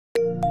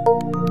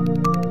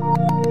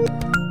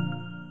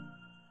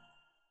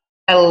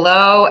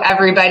Hello,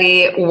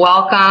 everybody.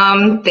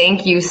 Welcome.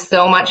 Thank you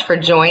so much for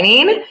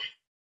joining.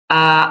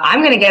 I'm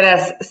going to get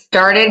us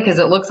started because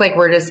it looks like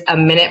we're just a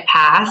minute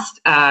past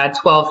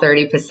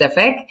 12:30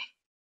 Pacific.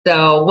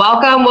 So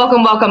welcome.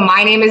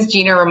 My name is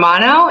Gena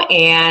Romano,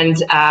 and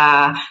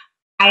I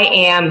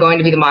am going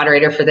to be the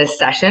moderator for this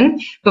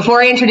session.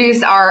 Before I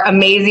introduce our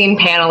amazing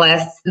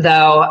panelists,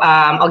 though,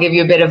 I'll give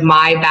you a bit of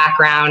my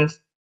background.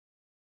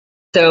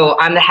 So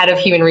I'm the head of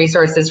human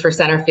resources for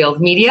Centerfield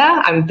Media.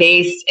 I'm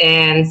based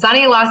in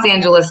sunny Los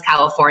Angeles,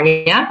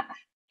 California,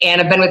 and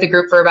I've been with the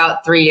group for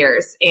about 3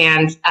 years.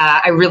 And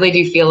I really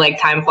do feel like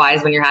time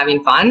flies when you're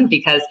having fun,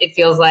 because it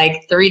feels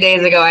like 3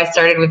 days ago I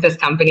started with this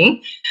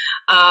company.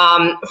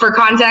 For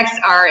context,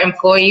 our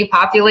employee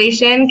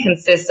population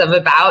consists of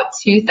about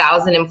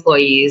 2,000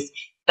 employees.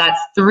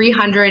 That's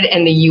 300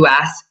 in the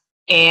US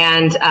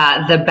and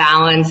the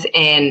balance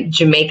in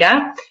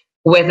Jamaica,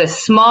 with a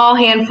small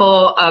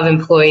handful of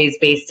employees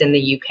based in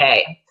the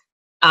UK.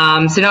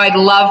 So now I'd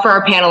love for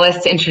our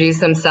panelists to introduce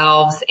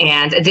themselves,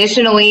 and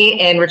additionally,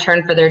 in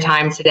return for their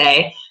time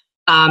today,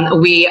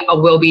 we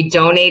will be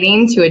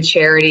donating to a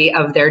charity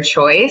of their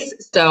choice.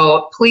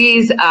 So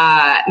please,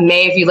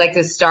 May, if you'd like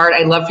to start,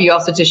 I'd love for you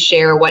also to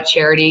share what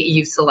charity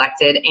you've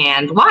selected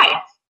and why.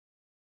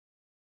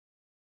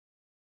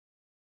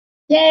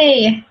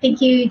 Yay, thank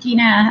you,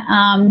 Gena.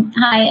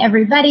 Hi,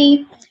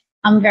 everybody.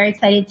 I'm very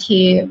excited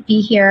to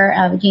be here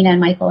with Gena and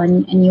Michael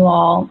and you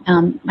all.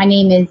 My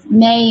name is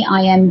May.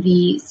 I am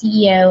the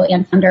CEO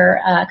and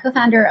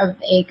co-founder of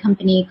a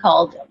company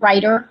called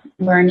Writer.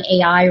 We're an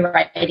AI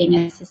writing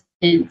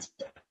assistant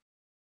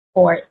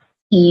for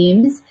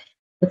teams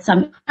with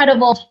some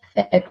incredible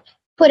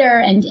Twitter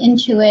and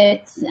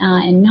Intuit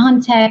and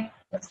non-tech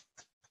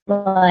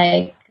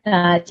like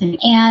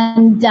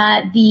and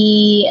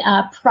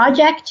the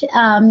project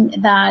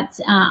that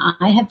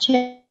I have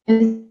chosen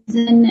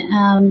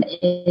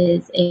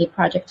is a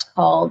project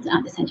called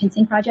the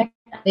Sentencing Project.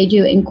 They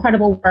do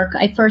incredible work.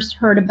 I first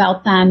heard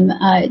about them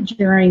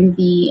during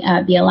the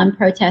BLM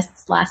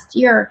protests last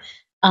year,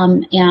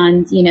 and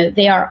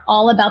they are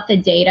all about the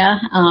data.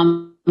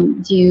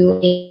 Do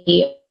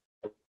a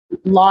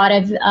lot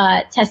of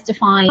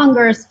testifying,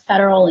 Congress,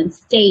 federal, and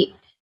state,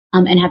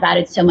 and have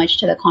added so much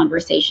to the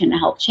conversation to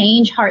help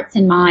change hearts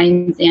and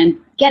minds and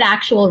get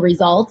actual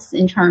results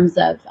in terms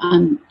of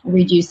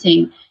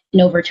reducing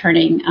and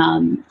overturning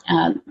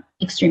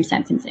extreme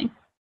sentencing.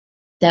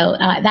 So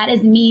that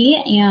is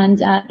me, and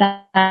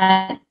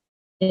that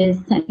is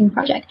Sentencing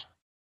Project.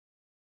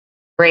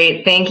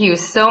 Great, thank you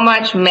so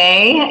much,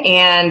 May.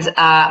 And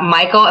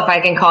Michael, if I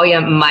can call you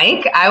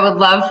Mike, I would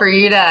love for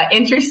you to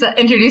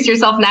introduce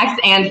yourself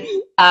next, and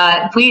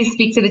please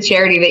speak to the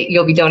charity that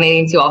you'll be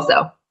donating to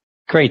also.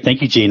 Great,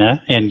 thank you,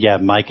 Gena. And yeah,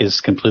 Mike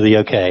is completely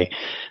okay.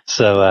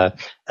 So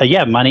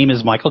yeah, my name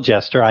is Michael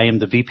Jester. I am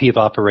the VP of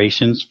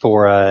Operations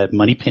for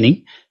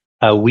Moneypenny.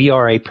 We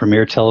are a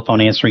premier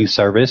telephone answering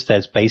service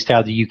that's based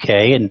out of the UK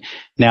and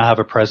now have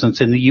a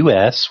presence in the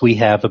US. We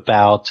have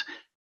about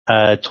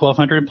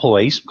 1,200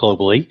 employees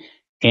globally,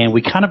 and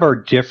we kind of are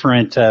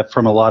different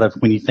from a lot of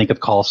when you think of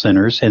call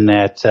centers in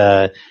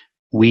that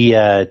we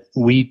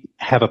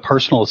have a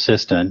personal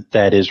assistant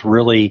that is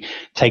really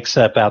takes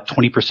about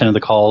 20% of the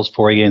calls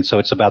for you, and so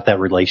it's about that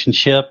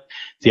relationship.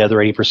 The other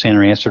 80%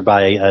 are answered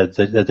by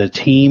the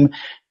team.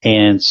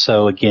 And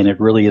so, again, it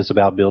really is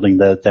about building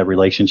that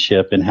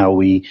relationship and how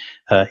we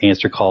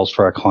answer calls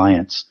for our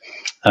clients.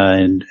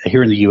 And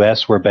here in the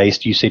U.S., we're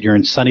based, you said you're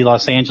in sunny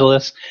Los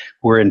Angeles.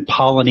 We're in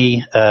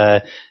Pollen,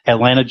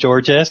 Atlanta,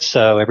 Georgia.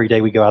 So every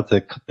day we go out,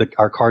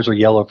 our cars are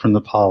yellow from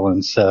the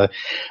pollen. So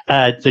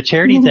the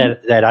charity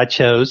that I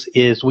chose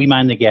is We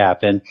Mind the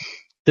Gap. And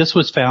this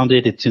was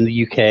founded, it's in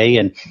the UK,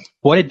 and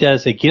what it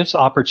does, it gives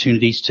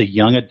opportunities to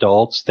young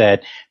adults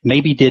that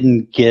maybe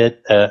didn't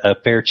get a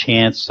fair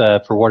chance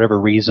for whatever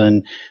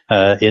reason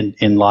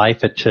in life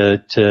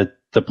to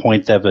the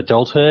point of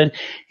adulthood.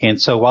 And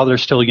so while they're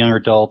still young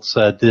adults,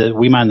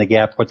 We Mind the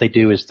Gap, what they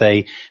do is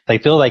they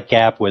fill that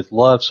gap with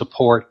love,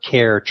 support,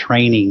 care,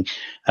 training.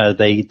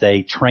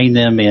 They train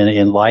them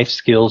in life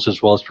skills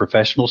as well as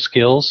professional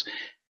skills,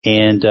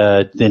 and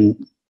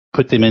then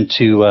put them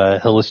into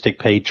holistic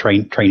paid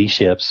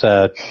traineeships.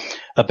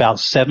 About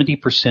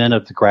 70%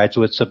 of the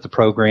graduates of the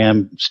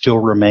program still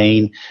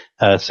remain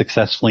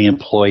successfully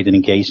employed and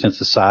engaged in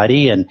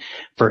society. And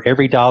for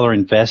every dollar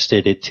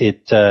invested,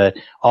 it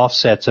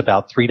offsets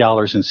about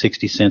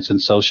 $3.60 in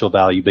social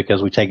value,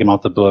 because we take them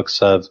off the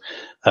books of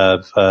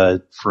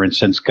for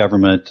instance,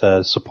 government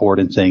support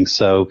and things.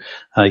 So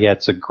yeah,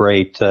 it's a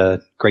great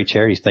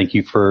charity. Thank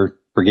you for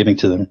giving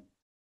to them.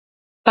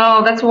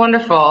 Oh, that's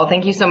wonderful.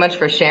 Thank you so much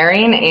for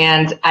sharing.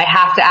 And I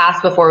have to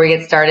ask before we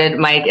get started,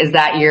 Mike, is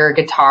that your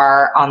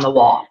guitar on the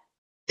wall?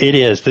 It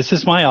is. This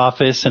is my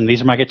office, and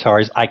these are my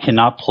guitars. I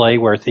cannot play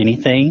worth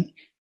anything,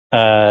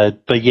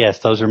 but yes,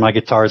 those are my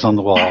guitars on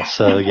the wall.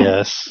 So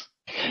yes,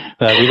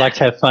 we like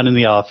to have fun in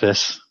the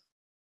office.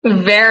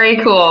 Very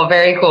cool.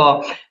 Very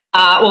cool.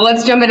 Well,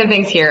 let's jump into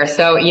things here.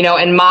 So,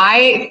 in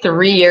my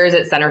 3 years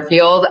at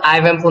Centerfield,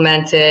 I've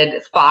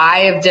implemented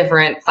 5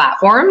 different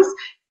platforms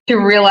to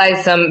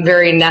realize some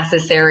very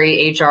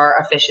necessary HR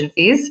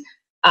efficiencies.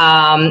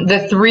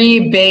 The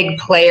 3 big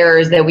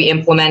players that we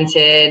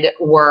implemented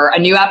were a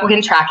new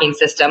applicant tracking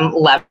system,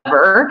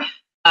 Lever,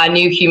 a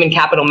new human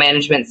capital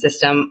management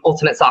system,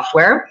 Ultimate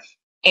Software,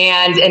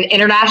 and an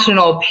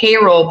international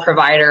payroll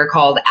provider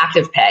called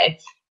ActivePay.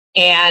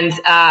 And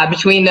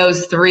between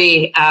those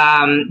 3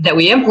 that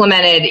we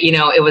implemented,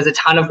 it was a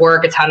ton of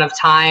work, a ton of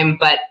time,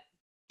 but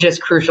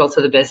just crucial to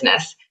the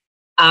business.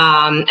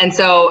 And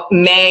so,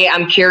 May,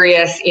 I'm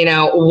curious,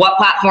 what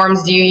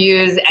platforms do you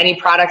use? Any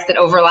products that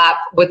overlap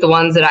with the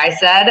ones that I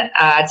said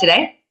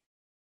today?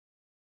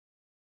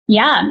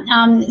 Yeah,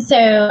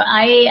 so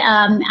I,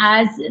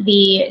 as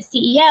the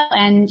CEO,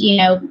 and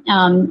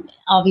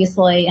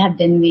obviously have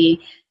been the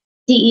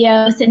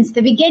CEO since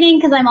the beginning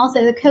because I'm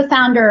also the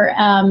co-founder.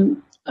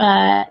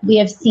 We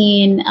have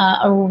seen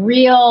a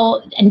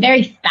real and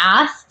very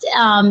fast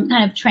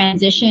kind of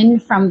transition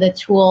from the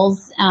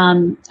tools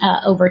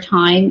over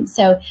time.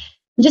 So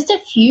in just a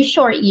few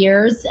short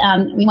years,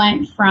 we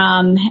went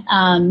from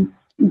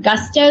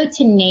Gusto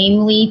to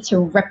Namely to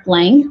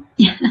Rippling.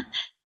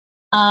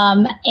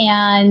 The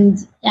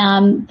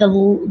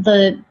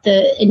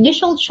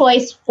initial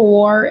choice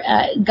for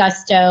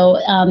Gusto,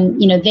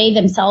 they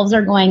themselves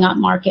are going up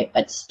market,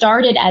 but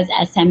started as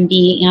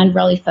SMB and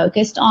really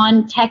focused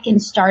on tech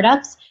and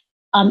startups.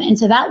 And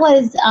so that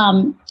was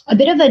a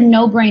bit of a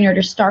no-brainer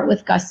to start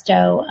with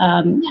Gusto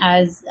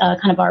as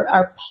kind of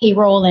our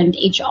payroll and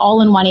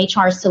all-in-one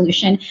HR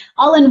solution.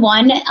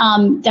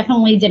 All-in-one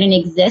definitely didn't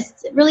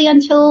exist really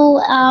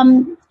until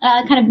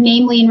kind of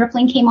Namely and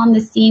Rippling came on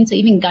the scene. So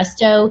even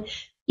Gusto,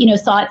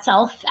 saw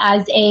itself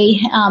as a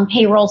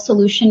payroll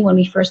solution when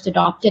we first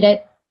adopted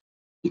it.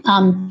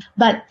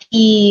 But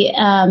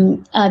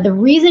the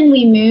reason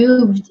we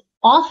moved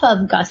off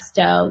of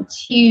Gusto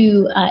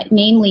to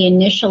Namely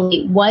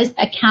initially was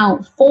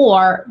account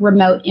for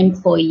remote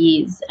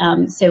employees.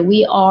 So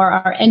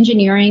our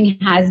engineering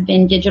has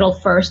been digital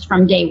first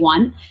from day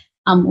one.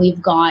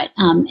 We've got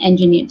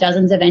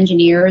dozens of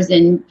engineers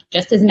in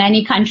just as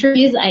many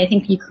countries. I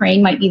think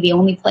Ukraine might be the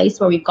only place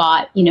where we've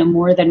got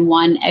more than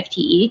one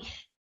FTE.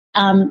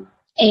 And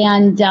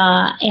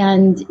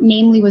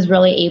Namely was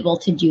really able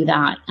to do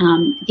that.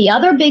 The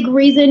other big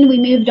reason we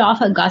moved off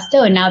of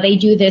Gusto, and now they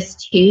do this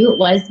too,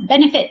 was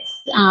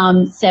benefits.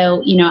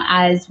 So,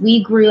 as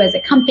we grew as a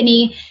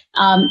company,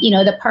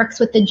 the perks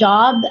with the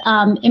job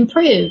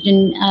improved,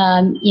 and,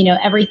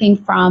 everything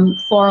from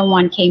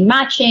 401k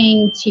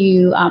matching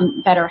to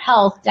better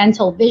health,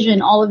 dental,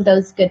 vision, all of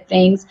those good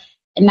things.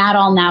 And that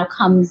all now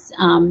comes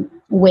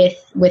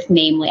with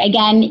Namely.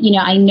 Again,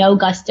 I know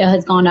Gusto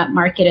has gone up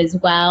market as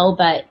well,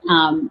 but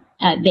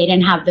they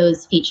didn't have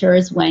those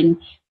features when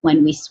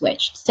we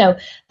switched. So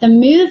the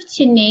move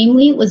to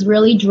Namely was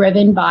really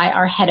driven by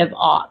our head of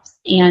ops.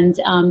 And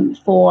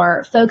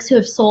for folks who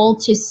have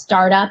sold to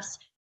startups,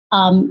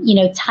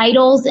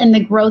 titles in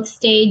the growth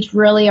stage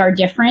really are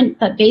different,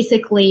 but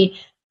basically,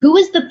 who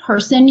is the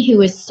person who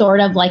is sort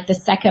of like the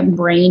second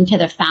brain to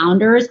the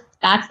founders?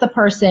 That's the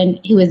person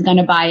who is going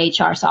to buy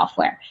HR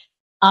software.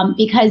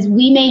 Because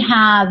we may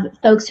have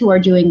folks who are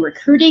doing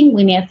recruiting,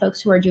 we may have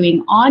folks who are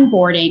doing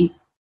onboarding,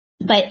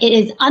 but it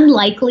is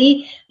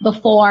unlikely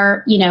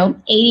before,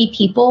 80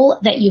 people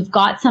that you've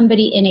got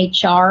somebody in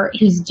HR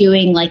who's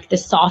doing like the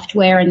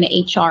software and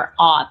the HR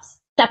ops,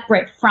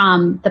 separate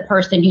from the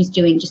person who's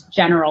doing just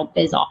general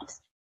biz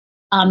ops.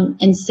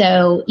 And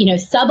so,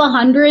 sub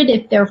 100,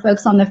 if there are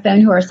folks on the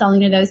phone who are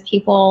selling to those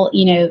people,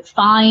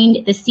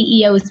 find the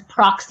CEO's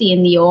proxy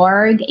in the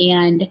org,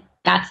 and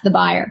that's the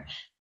buyer.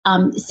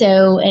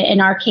 So in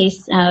our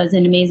case, it was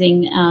an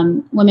amazing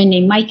woman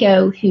named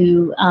Maiko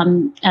who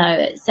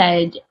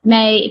said,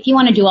 May, if you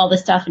want to do all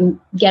this stuff and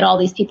get all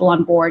these people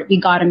on board, we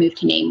got to move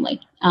to Namely.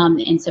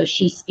 And so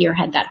she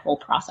spearheaded that whole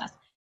process.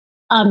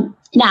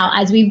 Now,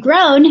 as we've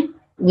grown,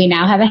 we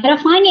now have a head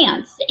of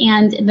finance,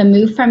 and the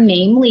move from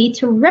Namely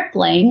to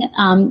Rippling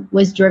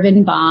was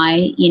driven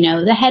by,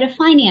 the head of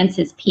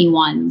finance's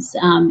P1s.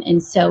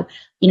 And so,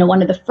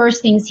 one of the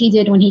first things he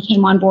did when he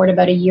came on board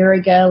about a year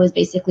ago was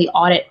basically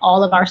audit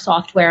all of our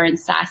software and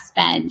SaaS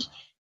spend.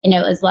 And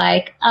it was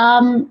like,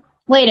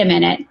 wait a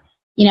minute,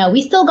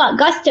 we still got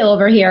Gusto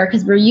over here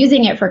because we're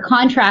using it for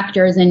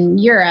contractors in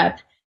Europe.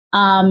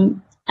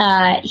 Here's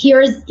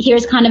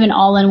kind of an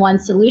all-in-one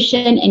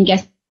solution, and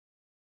guess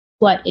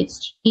what?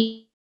 It's cheap.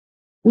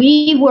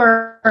 We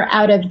were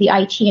out of the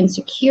IT and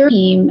security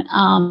team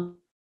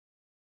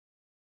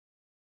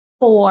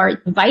for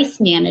device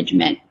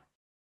management.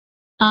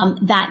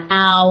 That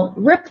now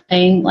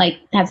Rippling,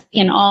 has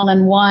an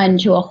all-in-one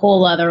to a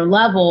whole other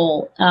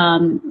level,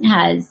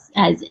 has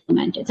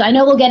implemented. So I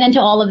know we'll get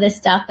into all of this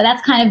stuff, but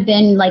that's kind of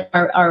been like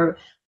our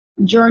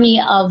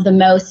journey of the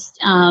most,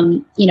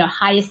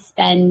 highest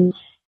spend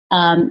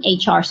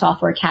HR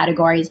software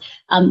categories.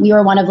 We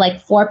were one of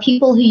 4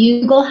 people who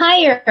you go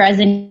hire as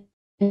an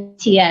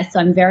TS. So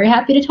I'm very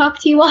happy to talk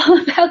to you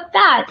all about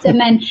that. And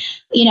then,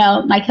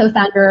 my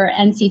co-founder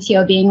and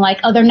CTO being like,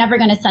 oh, they're never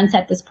going to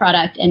sunset this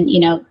product. And,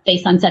 they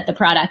sunset the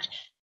product.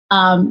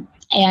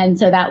 And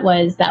so that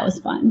was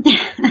fun.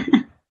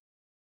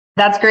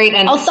 That's great.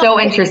 And so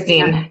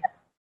interesting.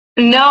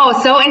 No,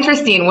 so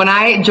interesting. When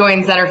I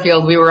joined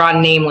Centerfield, we were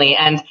on Namely,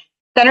 and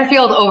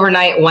Centerfield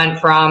overnight went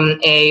from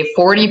a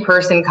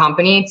 40-person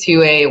company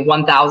to a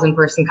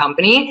 1,000-person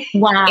company.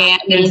 Wow,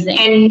 amazing.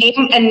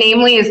 And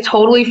Namely is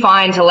totally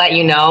fine to let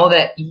you know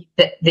that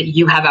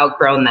you have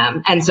outgrown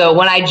them. And so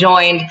when I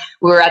joined,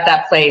 we were at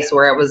that place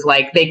where it was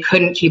like they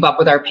couldn't keep up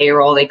with our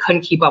payroll. They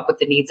couldn't keep up with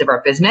the needs of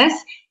our business.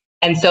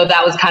 And so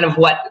that was kind of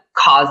what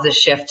caused the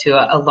shift to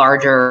a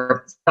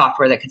larger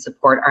software that could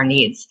support our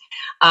needs.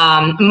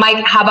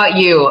 Mike, how about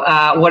you?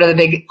 What are the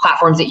big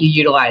platforms that you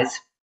utilize?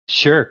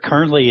 Sure.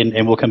 Currently,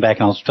 and we'll come back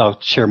and I'll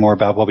share more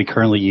about what we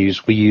currently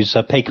use. We use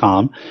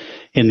Paycom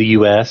in the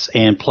U.S.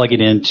 and plug it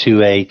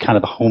into a kind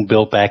of a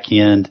home-built back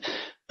end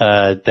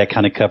that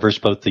kind of covers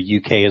both the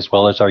U.K. as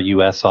well as our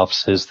U.S.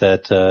 offices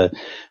that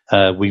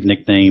we've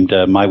nicknamed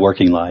My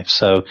Working Life.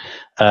 So,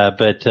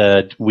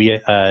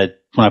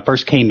 when I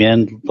first came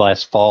in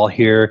last fall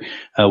here,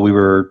 we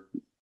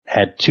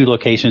had 2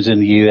 locations in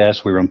the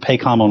U.S. We were on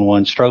Paycom on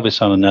one,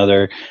 Strovis on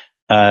another.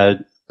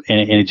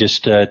 And it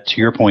just, to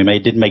your point, it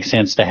didn't make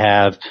sense to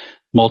have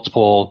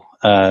multiple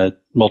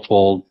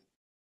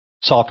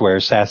software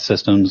SaaS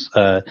systems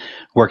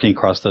working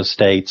across those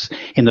states.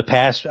 In the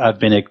past, I've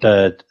been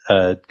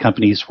at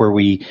companies where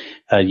we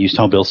used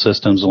home built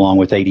systems along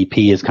with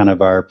ADP as kind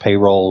of our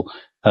payroll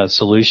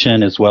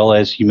solution, as well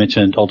as you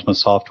mentioned Ultimate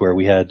Software.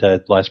 We had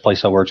last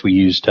place I worked, we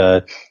used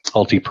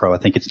UltiPro. I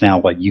think it's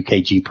now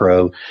UKG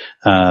Pro,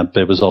 but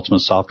it was Ultimate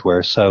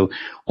Software. So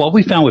what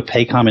we found with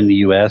Paycom in the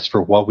U.S.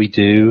 for what we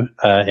do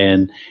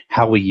and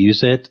how we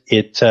use it,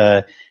 it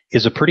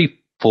is a pretty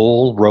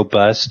full,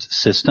 robust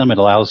system. It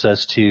allows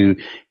us to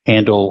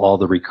handle all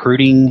the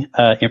recruiting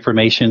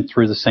information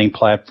through the same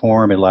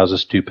platform. It allows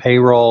us to do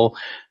payroll,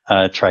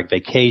 track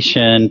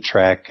vacation,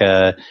 track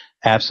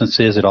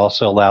absences. It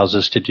also allows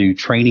us to do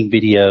training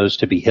videos,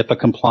 to be HIPAA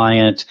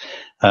compliant,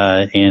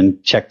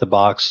 and check the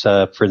box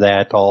for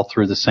that all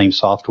through the same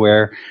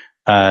software.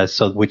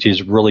 Which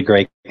is really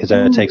great because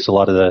that takes a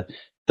lot of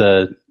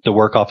the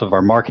work off of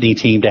our marketing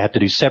team to have to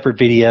do separate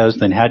videos.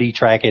 Then how do you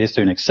track it? It's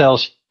through an Excel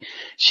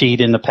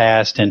sheet in the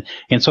past, and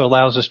so it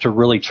allows us to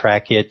really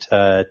track it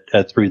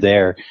through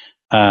there.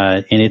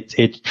 And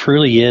it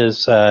truly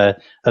is a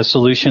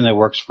solution that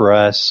works for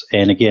us.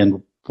 And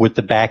again, with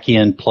the back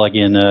end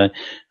plugin,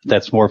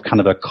 that's more of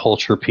kind of a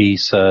culture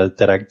piece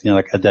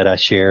that I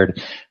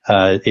shared.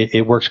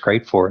 It works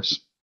great for us.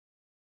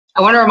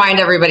 I want to remind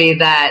everybody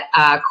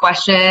that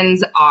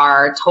questions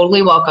are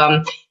totally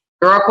welcome.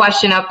 Throw a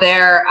question up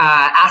there,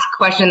 ask a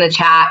question in the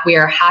chat. We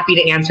are happy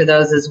to answer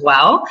those as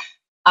well.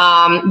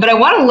 But I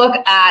want to look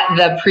at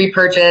the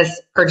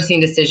pre-purchase purchasing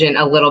decision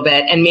a little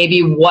bit and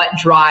maybe what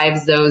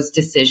drives those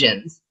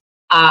decisions.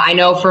 I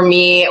know for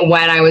me,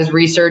 when I was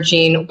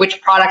researching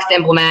which products to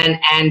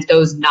implement and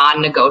those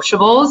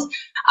non-negotiables,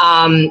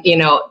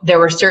 there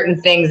were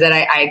certain things that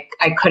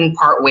I couldn't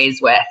part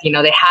ways with.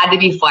 They had to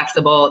be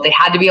flexible. They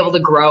had to be able to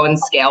grow and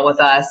scale with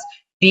us.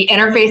 The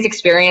interface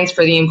experience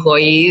for the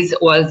employees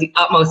was the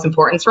utmost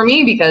importance for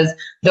me because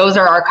those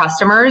are our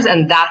customers,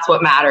 and that's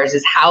what matters,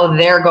 is how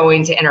they're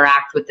going to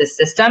interact with the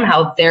system,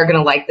 how they're going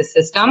to like the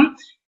system.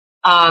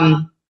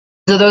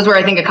 So those were,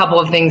 I think, a couple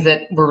of things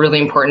that were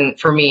really important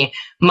for me.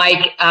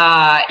 Mike,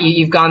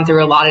 you've gone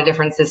through a lot of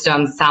different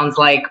systems, sounds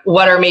like.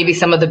 What are maybe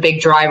some of the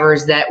big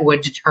drivers that would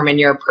determine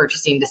your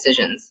purchasing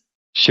decisions?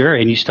 Sure,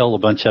 and you stole a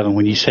bunch of them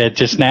when you said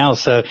just now.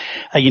 So,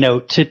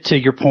 to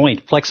your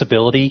point,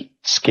 flexibility,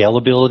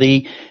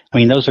 scalability,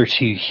 those are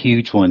 2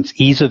 huge ones.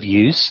 Ease of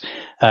use,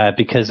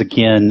 because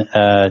again,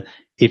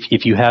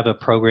 if you have a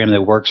program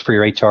that works for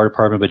your HR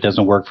department but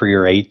doesn't work for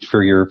your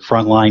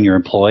frontline, your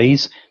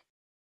employees,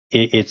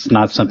 it's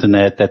not something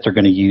that they're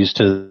going to use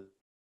to.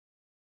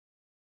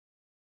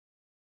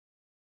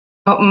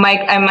 Oh,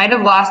 Mike, I might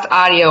have lost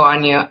audio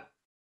on you.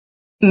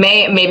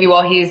 Maybe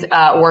while he's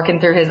working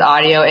through his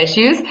audio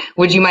issues,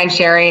 would you mind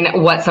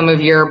sharing what some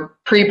of your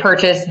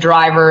pre-purchase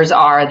drivers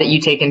are that you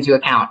take into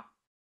account?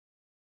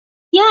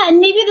 Yeah, and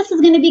maybe this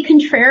is going to be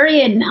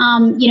contrarian,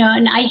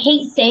 and I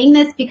hate saying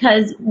this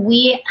because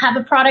we have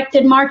a product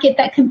in market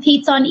that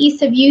competes on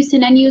ease of use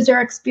and end user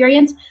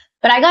experience.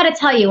 But I got to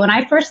tell you, when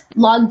I first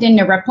logged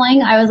into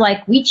Rippling, I was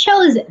like, we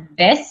chose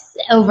this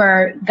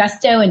over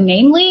Gusto and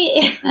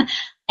Namely.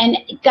 And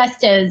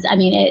Gusto's,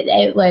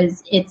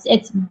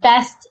 it's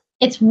best,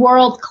 it's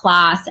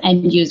world-class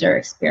end user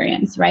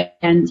experience, right?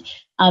 And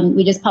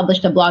we just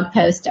published a blog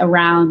post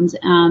around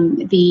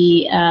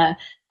the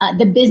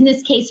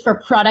business case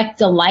for product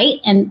delight,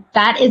 and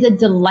that is a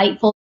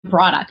delightful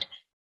product.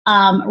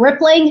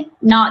 Rippling,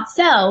 not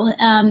so.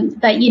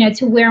 But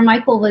to where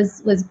Mike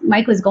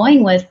was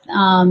going with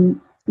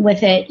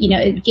it,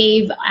 it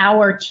gave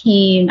our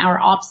team, our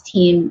ops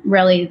team,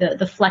 really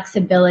the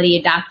flexibility,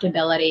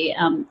 adaptability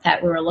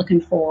that we were looking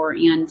for,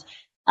 and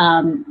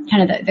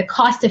kind of the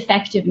cost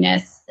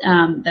effectiveness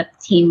that the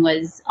team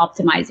was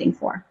optimizing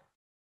for.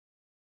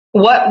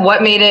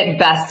 What made it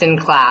best in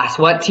class?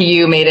 What to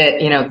you made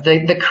it,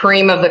 the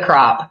cream of the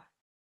crop?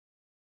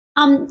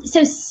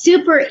 So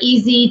super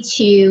easy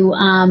to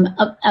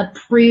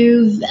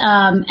approve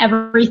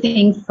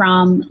everything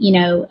from,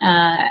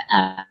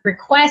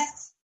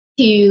 requests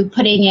to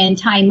putting in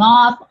time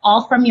off,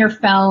 all from your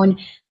phone.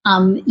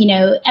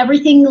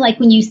 Everything, like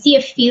when you see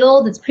a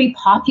field that's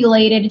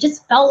pre-populated, it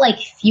just felt like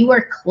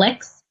fewer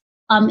clicks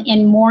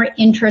and more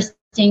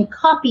interesting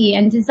copy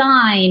and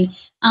design,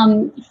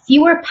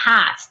 fewer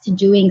paths to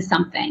doing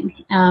something.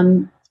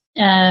 And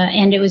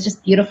it was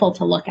just beautiful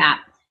to look at.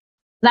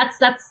 That's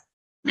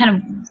kind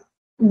of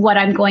what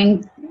I'm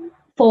going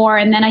for.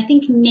 And then I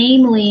think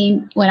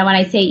namely, when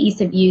I say ease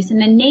of use, and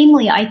then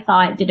namely, I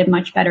thought did a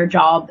much better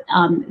job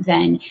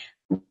than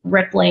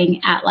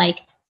Rippling at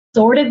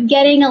sort of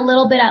getting a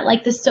little bit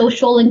at the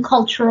social and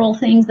cultural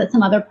things that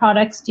some other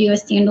products do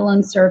as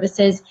standalone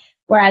services,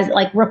 whereas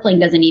Rippling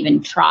doesn't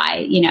even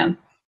try,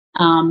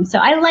 So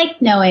I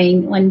liked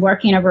knowing when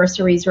work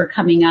anniversaries were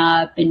coming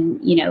up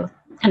and,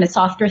 kind of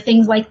softer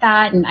things like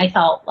that. And I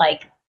felt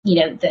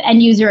the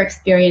end user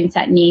experience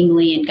at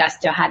Namely and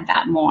Gusto had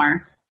that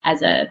more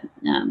as a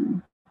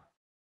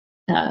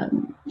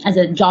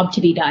job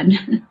to be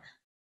done.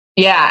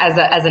 Yeah,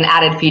 as an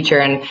added feature.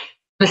 And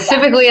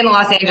specifically in the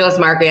Los Angeles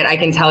market, I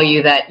can tell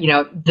you that,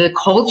 the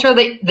culture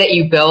that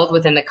you build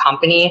within the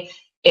company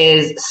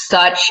is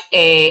such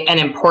an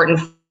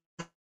important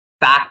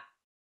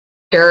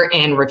factor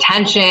in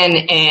retention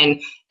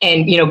and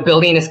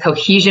building this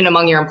cohesion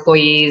among your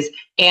employees.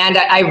 And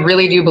I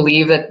really do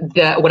believe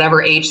that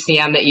whatever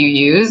HCM that you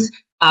use,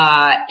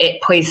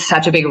 it plays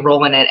such a big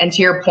role in it. And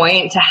to your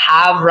point, to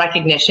have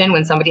recognition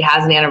when somebody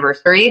has an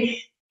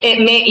anniversary, it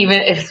may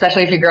even,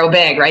 especially if you grow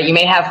big, right? You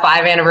may have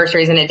 5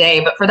 anniversaries in a day,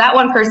 but for that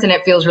one person,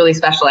 it feels really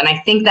special. And I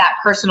think that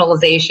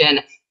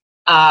personalization,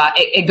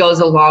 it goes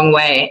a long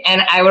way.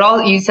 And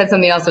you said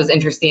something else that was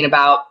interesting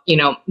about,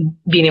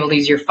 being able to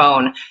use your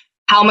phone.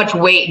 How much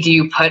weight do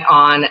you put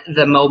on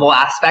the mobile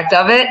aspect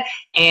of it,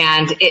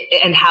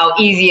 and how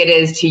easy it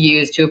is to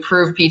use to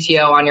approve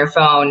PTO on your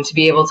phone, to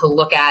be able to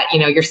look at,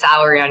 your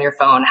salary on your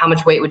phone? How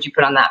much weight would you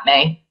put on that,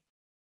 May?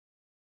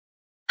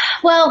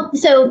 Well,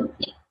 so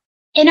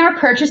in our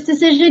purchase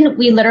decision,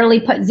 we literally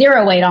put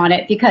 0 weight on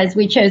it because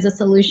we chose a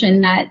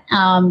solution that,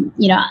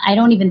 I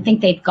don't even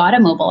think they've got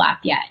a mobile app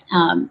yet.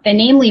 The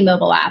Namely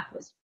mobile app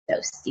was so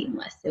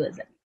seamless. It was,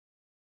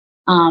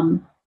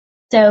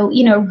 so,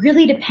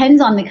 really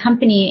depends on the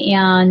company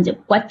and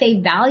what they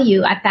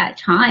value at that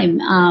time.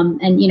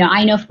 And,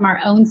 I know from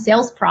our own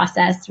sales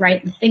process,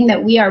 right, the thing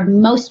that we are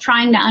most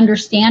trying to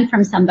understand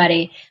from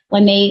somebody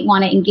when they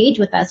want to engage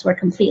with us, we're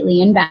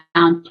completely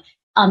inbound,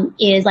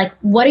 is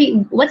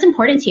what's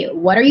important to you?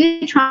 What are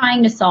you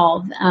trying to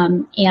solve?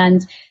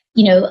 And,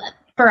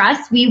 for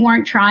us, we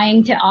weren't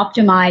trying to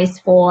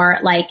optimize for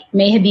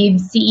May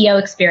Habib's CEO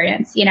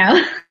experience,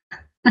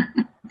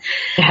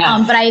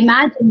 Yes. But I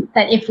imagine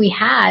that if we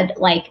had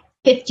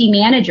 50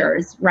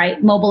 managers,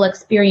 right, mobile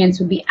experience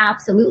would be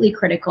absolutely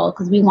critical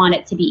because we want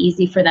it to be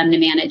easy for them to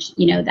manage,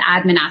 the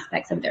admin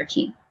aspects of their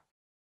team.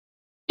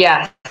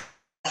 Yeah,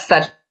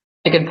 such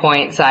a good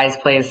point. Size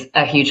plays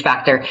a huge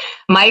factor.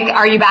 Mike,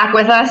 are you back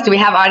with us? Do we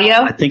have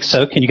audio? I think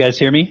so. Can you guys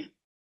hear me?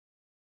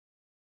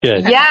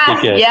 Good.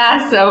 Yes, Good.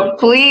 yeah. So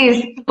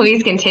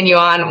please continue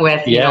on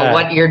with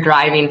what your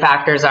driving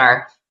factors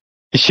are.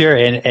 Sure.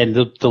 And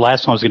the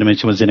last one I was going to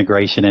mention was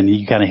integration, and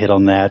you kind of hit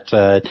on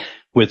that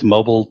with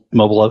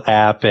mobile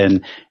app.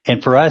 And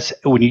for us,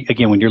 when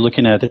you're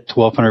looking at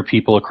 1,200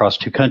 people across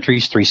 2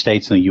 countries, 3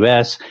 states in the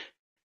U.S.,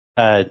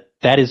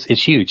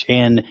 it's huge.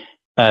 And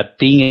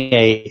being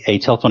a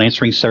telephone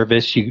answering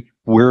service,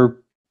 we're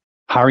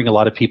hiring a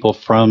lot of people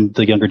from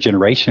the younger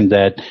generation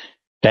that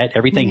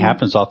everything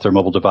happens off their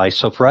mobile device.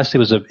 So for us, it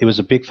was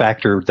a big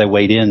factor that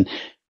weighed in.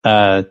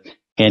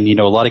 And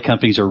a lot of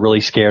companies are really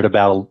scared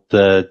about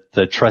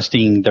the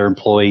trusting their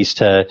employees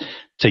to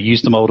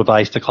use the mobile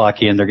device to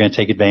clock in. They're going to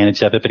take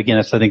advantage of it. But again,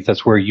 I think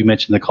that's where you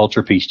mentioned the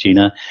culture piece,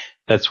 Gena.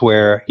 That's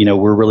where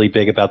we're really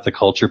big about the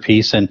culture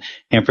piece. And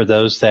for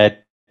those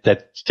that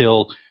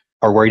still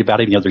are worried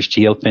about it, there's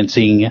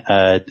geofencing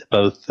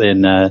both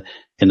in the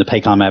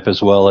Paycom app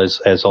as well as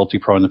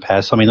UltiPro in the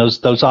past. I mean,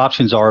 those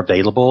options are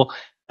available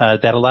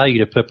that allow you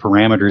to put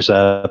parameters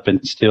up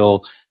and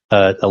still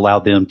allow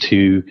them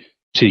to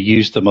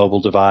use the mobile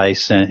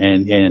device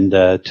and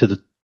to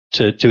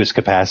its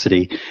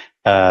capacity.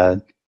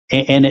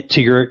 And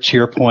to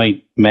your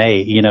point,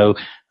 May,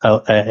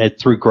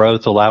 through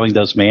growth, allowing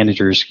those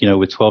managers,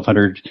 with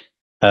 1,200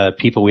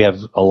 people, we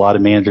have a lot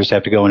of managers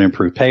have to go and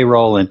improve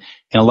payroll and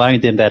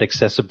allowing them that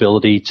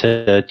accessibility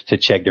to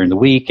check during the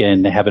week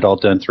and have it all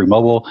done through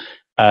mobile.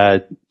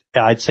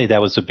 I'd say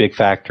that was a big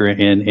factor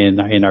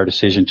in our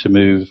decision to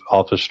move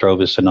off of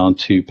Strovis and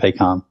onto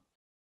Paycom.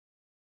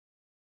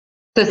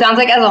 So it sounds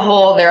like as a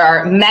whole, there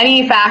are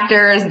many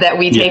factors that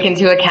we take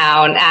into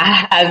account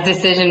as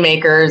decision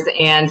makers.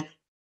 And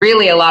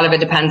really a lot of it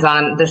depends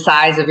on the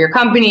size of your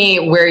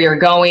company, where you're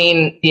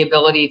going, the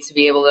ability to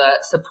be able to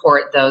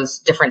support those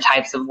different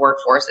types of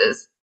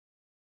workforces.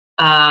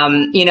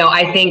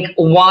 I think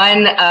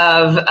one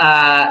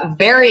of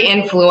very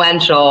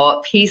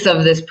influential piece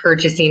of this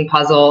purchasing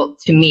puzzle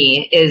to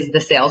me is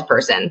the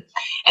salesperson.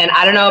 And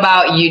I don't know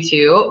about you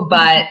two,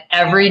 but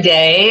every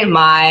day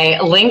my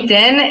LinkedIn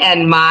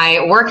and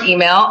my work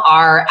email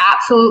are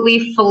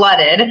absolutely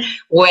flooded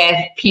with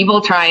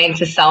people trying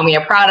to sell me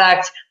a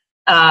product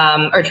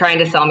or trying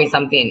to sell me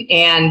something.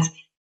 And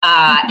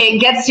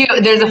it gets you,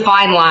 there's a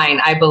fine line,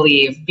 I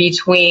believe,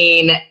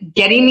 between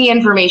getting the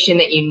information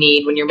that you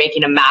need when you're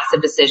making a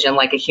massive decision,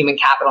 like a human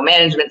capital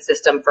management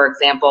system, for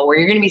example, where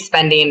you're going to be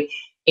spending,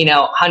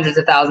 hundreds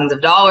of thousands of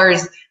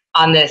dollars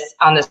on this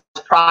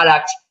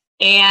product,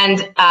 and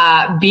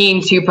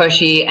being too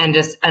pushy and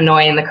just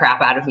annoying the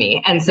crap out of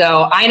me. And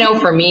so I know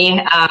for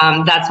me,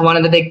 that's one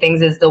of the big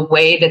things, is the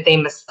way that they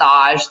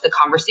massage the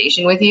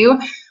conversation with you.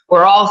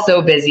 We're all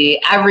so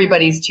busy.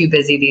 Everybody's too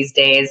busy these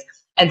days.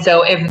 And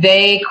so if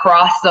they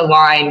cross the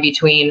line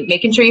between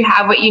making sure you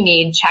have what you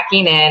need,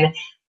 checking in,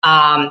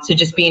 to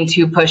just being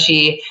too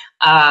pushy,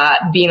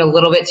 being a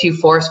little bit too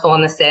forceful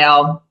in the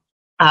sale.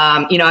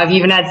 I've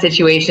even had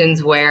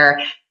situations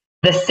where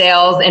the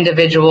sales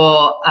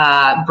individual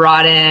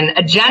brought in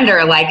a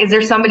gender, like, is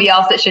there somebody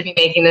else that should be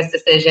making this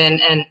decision?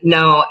 And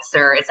no,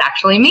 sir, it's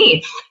actually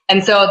me.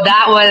 And so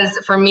that was,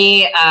 for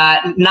me,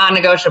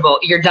 non-negotiable.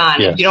 You're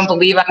done. Yes. If you don't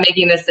believe I'm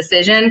making this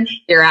decision,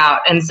 you're out.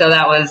 And so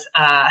that was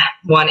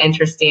one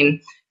interesting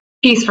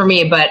piece for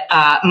me. But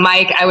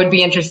Mike, I would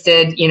be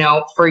interested,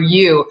 for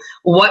you,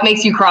 what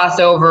makes you cross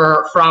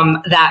over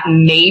from that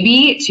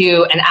maybe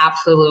to an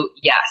absolute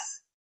yes?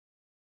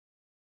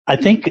 I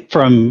think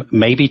from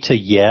maybe to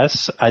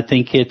yes, I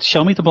think it's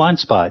show me the blind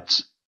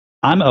spots.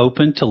 I'm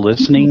open to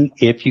listening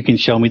if you can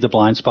show me the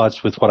blind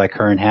spots with what I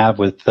currently have,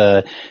 with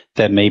that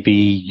maybe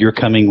you're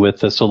coming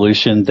with a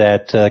solution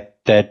that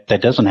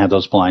doesn't have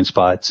those blind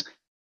spots.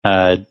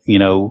 I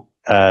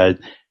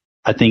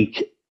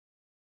think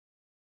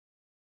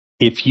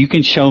if you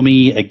can show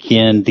me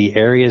again the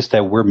areas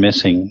that we're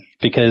missing,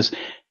 because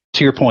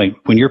to your point,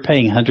 when you're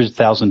paying hundreds of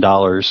thousands of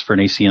dollars for an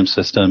ACM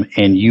system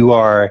and you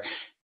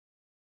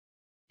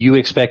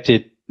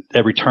expected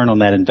a return on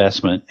that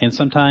investment. And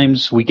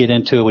sometimes we get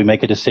into it, we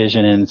make a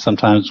decision, and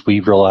sometimes we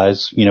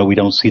realize, we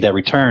don't see that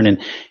return.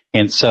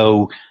 And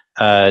so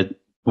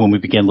when we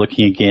begin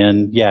looking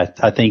again,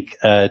 I think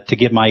to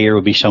get my ear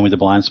would be show me the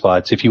blind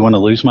spots. If you want to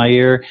lose my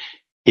ear,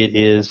 it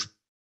is,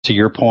 to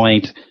your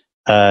point,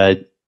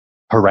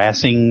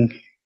 harassing,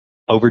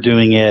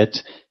 overdoing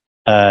it,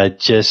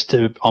 just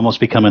almost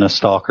becoming a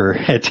stalker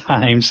at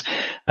times,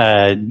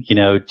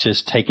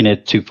 just taking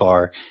it too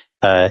far.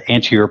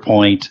 And to your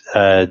point,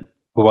 I've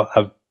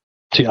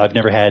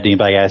never had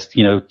anybody ask,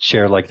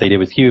 share like they did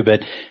with you,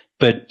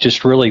 but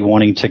just really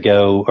wanting to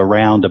go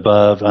around,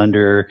 above,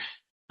 under,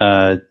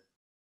 to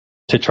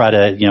try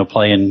to,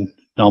 play in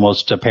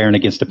almost a parent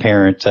against a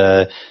parent,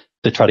 to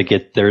try to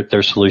get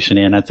their solution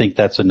in. I think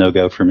that's a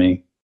no-go for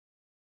me.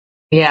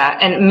 Yeah.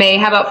 And May,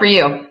 how about for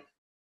you?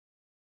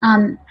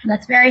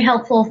 That's very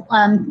helpful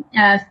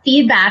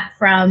feedback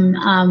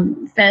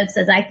from folks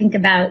as I think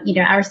about,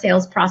 our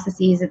sales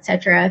processes, et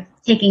cetera,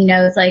 taking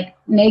notes, like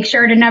make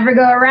sure to never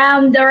go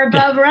around or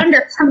above or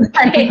under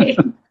somebody.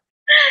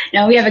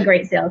 No, we have a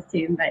great sales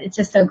team, but it's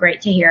just so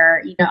great to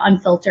hear,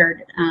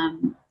 unfiltered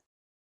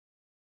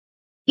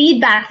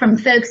feedback from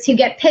folks who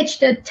get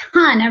pitched a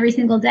ton every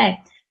single day.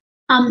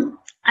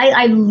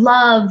 I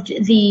loved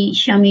the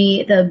show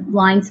me the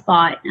blind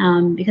spot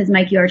because,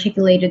 Mike, you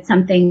articulated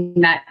something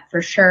that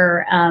for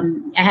sure I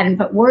haven't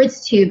put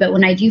words to, but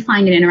when I do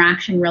find an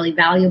interaction really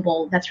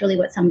valuable, that's really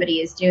what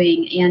somebody is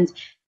doing. And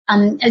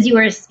as you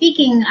were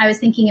speaking, I was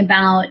thinking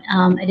about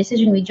a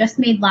decision we just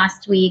made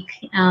last week.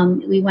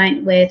 We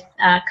went with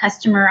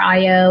customer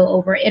IO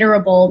over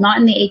iterable, not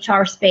in the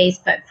HR space,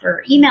 but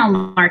for email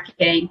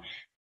marketing.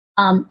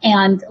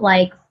 And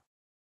like,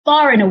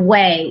 far and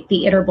away,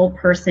 the iterable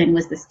person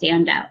was the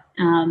standout.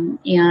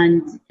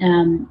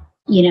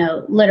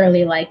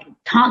 Literally like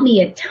taught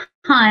me a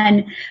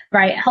ton,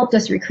 right? Helped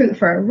us recruit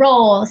for a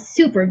role,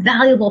 super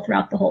valuable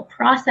throughout the whole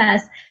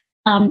process.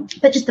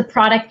 But just the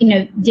product,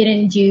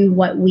 didn't do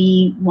what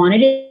we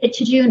wanted it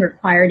to do and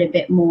required a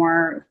bit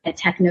more a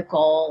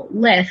technical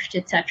lift,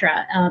 et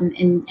cetera.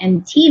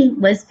 And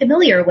team was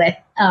familiar with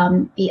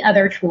the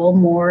other tool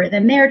more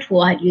than their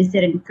tool, had used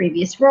it in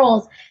previous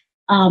roles.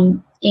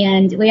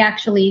 And we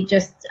actually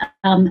just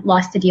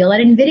lost a deal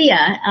at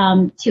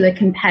NVIDIA to a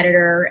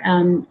competitor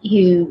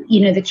who,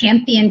 the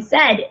champion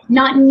said,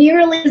 not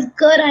nearly as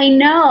good, I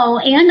know,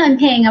 and I'm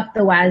paying up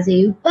the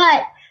wazoo,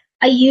 but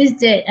I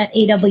used it at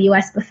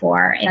AWS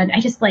before, and I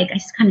just kind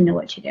of know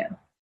what to do.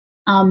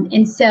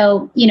 And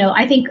so,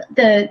 I think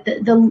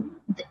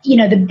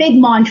the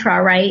big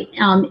mantra, right,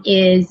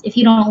 is if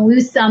you don't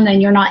lose some,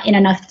 then you're not in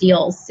enough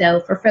deals. So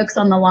for folks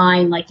on the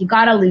line, like, you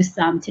got to lose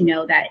some to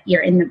know that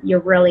you're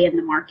really in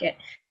the market.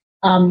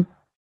 And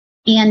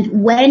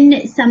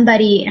when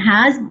somebody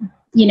has,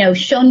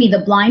 shown me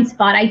the blind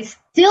spot, I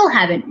still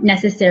haven't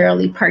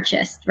necessarily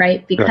purchased,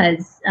 right?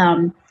 Because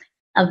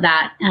of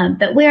that.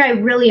 But where I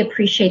really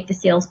appreciate the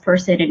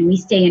salesperson and we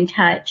stay in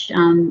touch,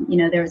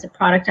 there was a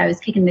product I was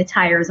kicking the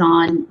tires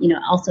on,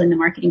 also in the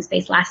marketing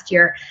space last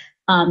year,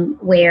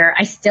 where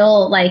I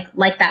still like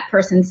that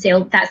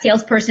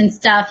salesperson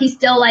stuff. He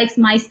still likes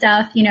my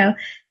stuff,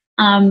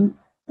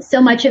 so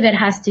much of it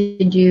has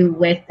to do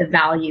with the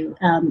value.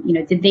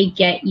 Did they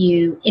get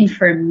you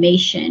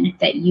information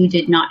that you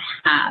did not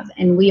have?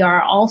 And we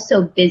are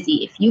also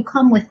busy. If you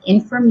come with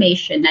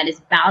information that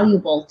is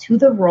valuable to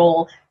the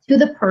role, to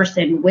the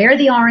person, where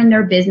they are in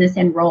their business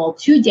and role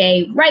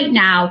today, right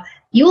now,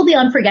 you will be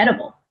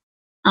unforgettable.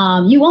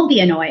 You won't be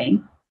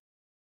annoying.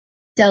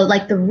 So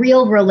like the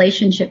real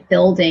relationship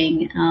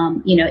building,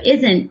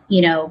 isn't,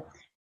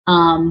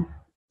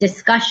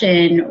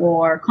 discussion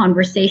or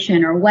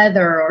conversation or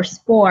weather or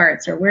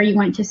sports or where you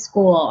went to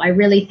school. I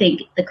really think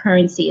the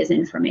currency is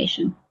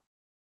information.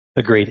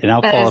 Agreed. And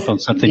I'll follow up on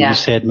something you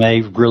said,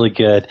 May, really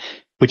good,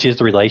 which is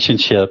the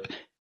relationship.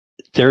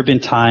 There have been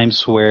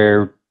times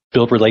where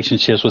build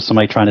relationships with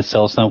somebody trying to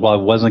sell something while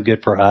it wasn't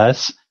good for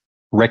us,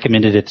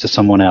 recommended it to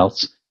someone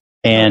else.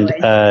 And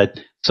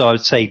so I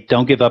would say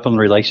don't give up on the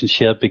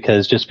relationship,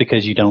 because just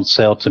because you don't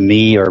sell to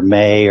me or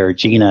May or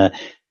Gena,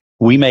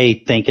 we may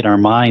think in our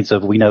minds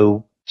of we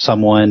know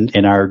someone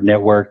in our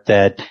network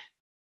that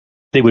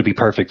they would be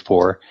perfect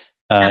for.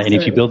 And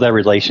if you build that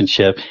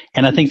relationship,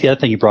 and I think the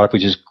other thing you brought up,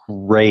 which is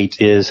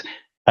great, is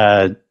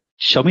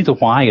show me the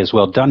why as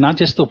well. Not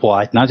just the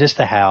what, not just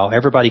the how.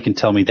 Everybody can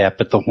tell me that,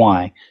 but the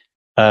why.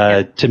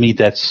 To me,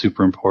 that's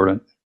super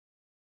important.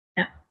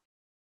 Yeah.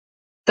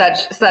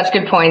 Such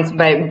good points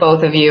by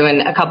both of you,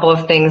 and a couple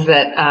of things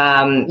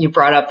that you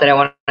brought up that I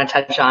want to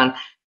touch on.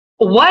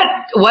 What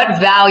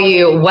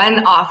value,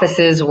 when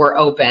offices were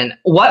open,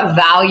 what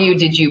value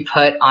did you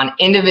put on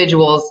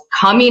individuals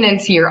coming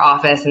into your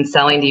office and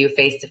selling to you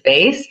face to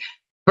face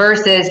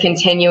versus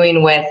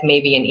continuing with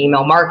maybe an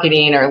email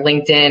marketing or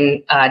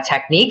LinkedIn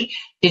technique?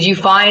 Did you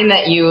find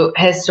that you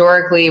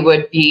historically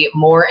would be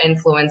more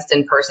influenced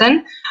in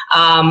person,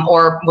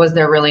 or was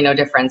there really no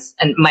difference?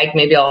 And Mike,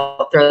 maybe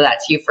I'll throw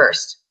that to you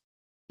first.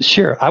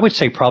 Sure. I would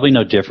say probably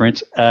no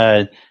difference.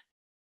 To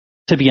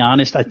be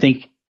honest, I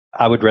think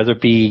I would rather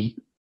be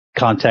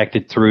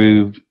contacted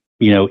through,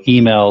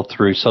 email,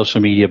 through social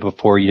media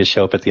before you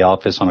show up at the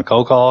office on a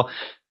cold call.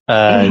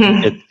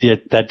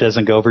 That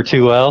doesn't go over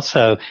too well.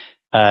 So,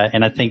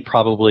 and I think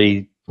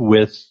probably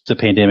with the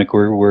pandemic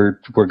we're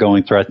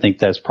going through, I think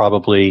that's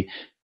probably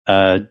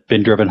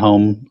been driven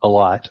home a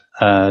lot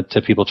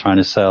to people trying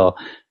to sell.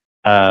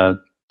 So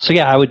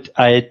yeah,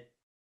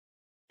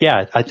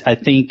 I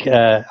think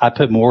I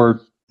put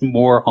more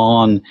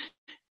on,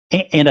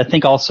 and I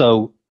think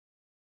also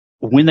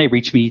when they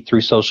reach me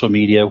through social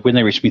media, when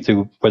they reach me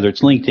through whether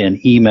it's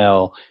LinkedIn,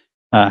 email,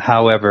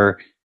 however,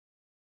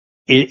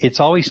 it's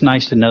always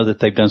nice to know that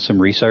they've done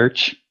some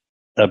research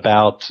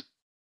about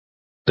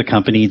the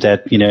company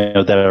that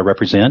that I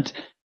represent.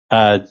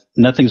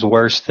 Nothing's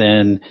worse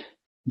than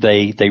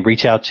they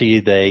reach out to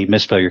you, they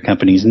misspell your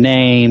company's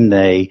name,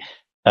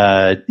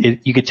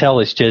 you could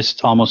tell it's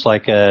just almost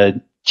like a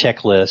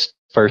checklist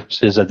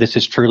versus this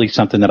is truly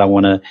something that I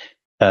want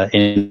to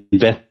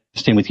invest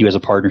in with you as a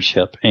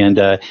partnership. And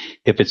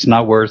if it's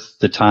not worth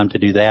the time to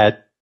do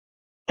that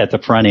at the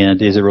front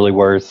end, is it really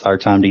worth our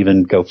time to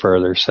even go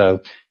further?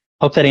 So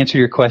hope that answered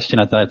your question.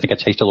 I think I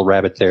chased a little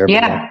rabbit there.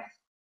 Yeah.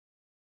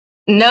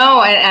 No,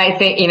 I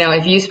think,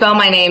 if you spell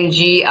my name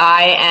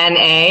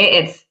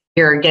Gina,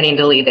 you're getting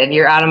deleted.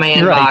 You're out of my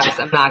inbox. Right.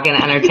 I'm not going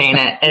to entertain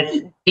it.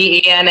 It's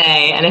Dena.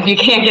 And if you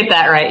can't get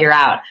that right, you're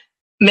out.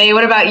 May,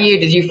 what about you?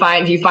 Do you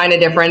find a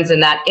difference in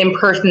that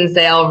in-person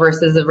sale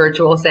versus a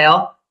virtual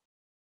sale?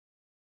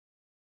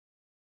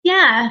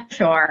 Yeah,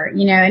 sure.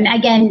 And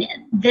again,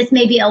 this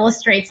maybe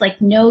illustrates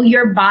know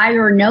your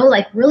buyer,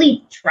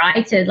 really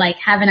try to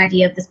have an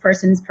idea of this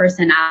person's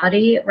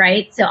personality,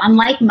 right? So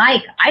unlike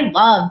Mike, I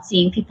loved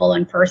seeing people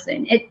in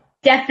person. It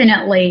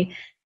definitely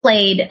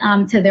played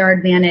to their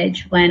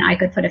advantage when I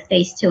could put a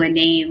face to a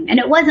name. And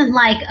it wasn't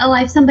I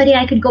have somebody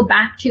I could go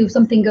back to if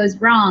something goes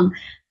wrong.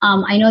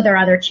 I know there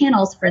are other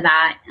channels for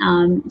that.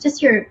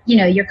 Just you're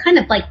kind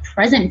of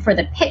present for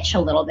the pitch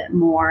a little bit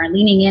more,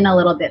 leaning in a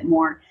little bit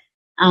more.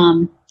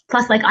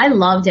 Plus, I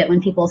loved it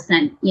when people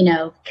sent,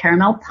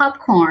 caramel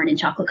popcorn and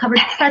chocolate covered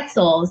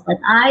pretzels.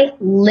 I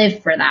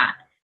live for that.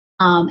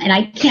 And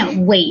I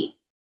can't wait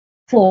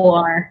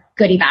for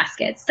goodie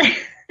baskets.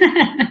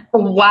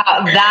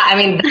 Wow.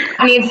 That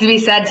needs to be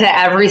said to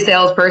every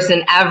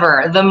salesperson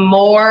ever. The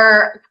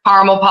more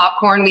caramel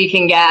popcorn we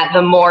can get,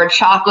 the more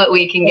chocolate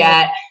we can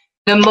get,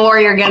 the more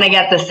you're going to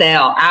get the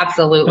sale.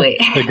 Absolutely.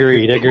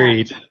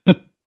 Agreed.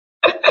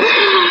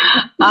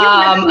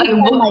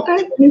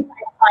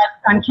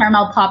 On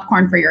caramel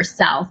popcorn for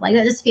yourself. That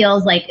just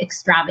feels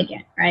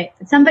extravagant, right?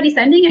 Is somebody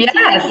sending it to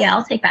you? Yeah,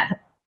 I'll take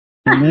that.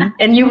 Mm-hmm.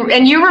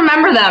 And you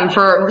remember them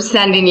for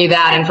sending you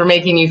that and for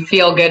making you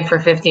feel good for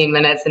 15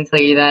 minutes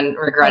until you then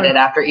regret it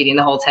after eating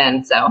the whole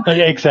tin. So yeah,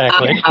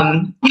 exactly.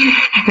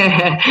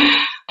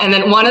 And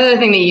then one other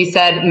thing that you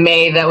said,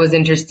 May, that was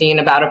interesting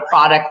about a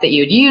product that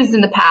you'd used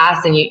in the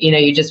past, and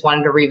you just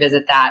wanted to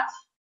revisit that.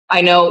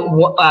 I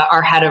know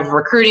our head of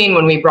recruiting,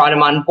 when we brought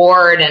him on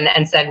board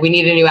and said we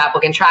need a new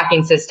applicant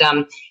tracking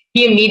system,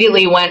 he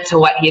immediately went to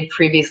what he had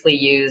previously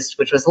used,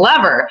 which was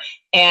Lever.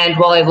 And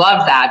while I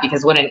love that,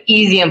 because what an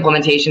easy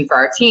implementation for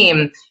our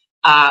team,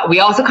 we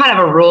also kind of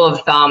have a rule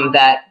of thumb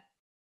that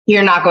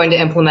you're not going to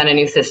implement a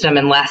new system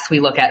unless we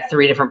look at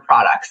 3 different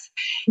products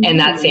in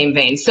that same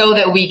vein, so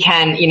that we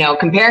can,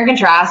 compare and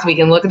contrast. We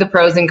can look at the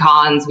pros and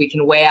cons. We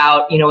can weigh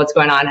out, what's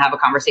going on, have a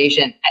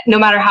conversation, no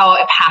matter how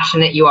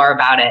passionate you are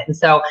about it. And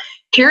so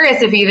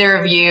curious if either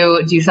of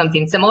you do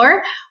something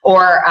similar,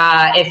 or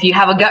if you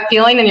have a gut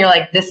feeling and you're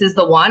like, this is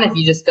the one, if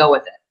you just go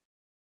with it.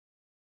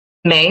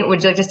 May,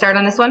 would you like to start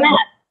on this one? Yeah,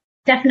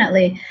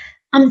 definitely.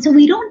 So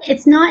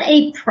it's not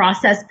a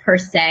process per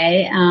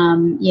se.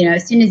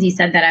 As soon as you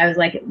said that, I was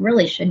like, it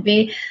really should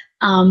be.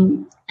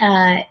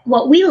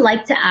 What we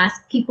like to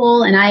ask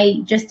people, and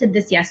I just did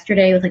this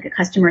yesterday with like a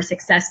customer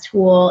success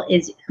tool,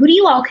 is who do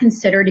you all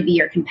consider to be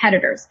your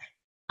competitors?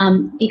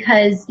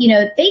 Because,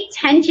 they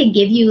tend to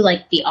give you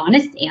like the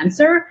honest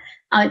answer.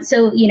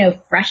 So,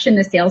 fresh in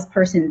the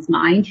salesperson's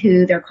mind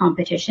who their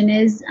competition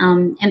is.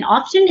 And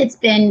often it's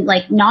been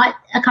like not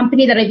a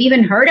company that I've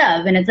even heard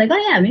of. And it's like,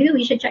 oh yeah, maybe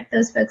we should check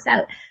those folks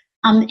out.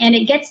 And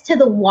it gets to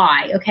the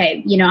why.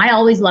 Okay, I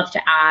always love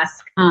to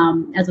ask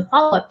as a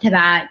follow-up to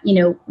that,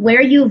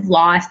 where you've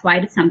lost, why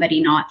did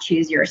somebody not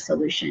choose your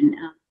solution?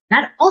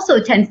 That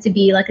also tends to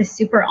be like a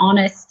super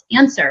honest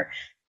answer.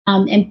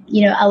 And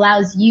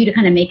allows you to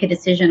kind of make a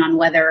decision on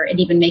whether it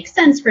even makes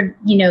sense for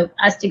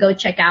us to go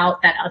check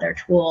out that other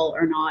tool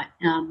or not.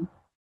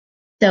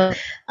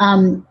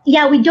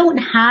 We don't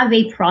have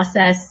a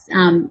process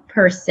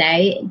per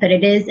se, but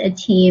it is a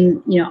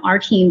team. Our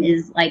team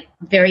is like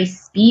very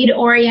speed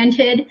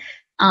oriented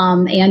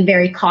and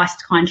very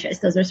cost conscious.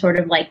 Those are sort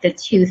of like the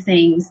 2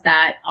 things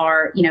that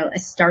are a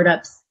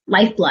startup's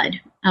lifeblood.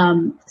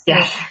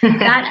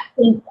 That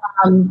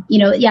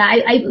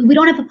we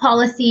don't have a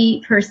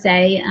policy per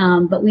se,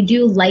 but we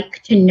do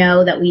like to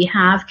know that we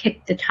have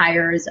kicked the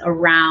tires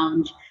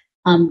around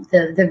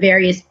the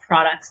various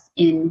products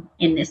in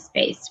this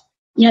space.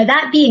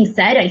 That being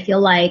said, I feel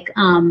like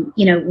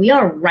we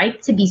are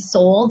ripe to be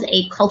sold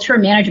a culture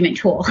management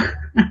tool.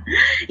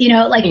 We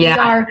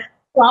are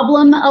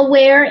problem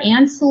aware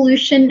and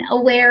solution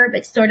aware,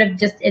 but sort of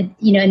just in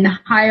the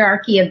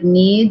hierarchy of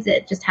needs,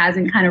 it just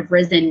hasn't kind of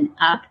risen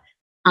up.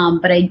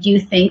 But I do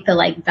think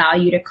the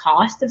value to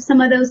cost of some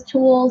of those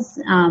tools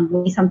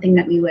will be something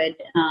that we would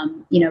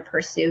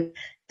pursue.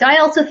 So I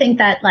also think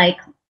that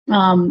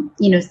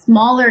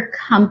smaller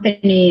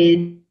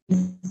companies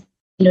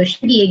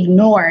should be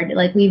ignored.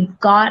 Like, we've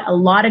got a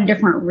lot of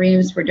different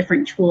rooms for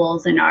different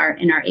tools in our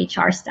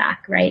HR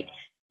stack, right?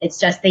 It's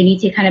just they need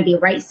to kind of be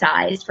right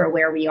sized for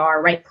where we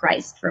are, right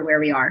priced for where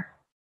we are.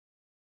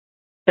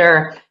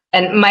 Sure.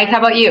 And Mike, how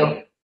about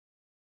you?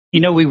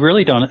 We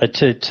really don't,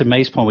 to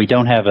May's point, we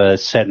don't have a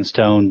set in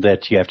stone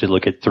that you have to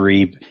look at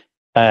 3.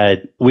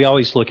 We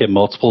always look at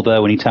multiple,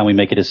 though, anytime we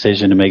make a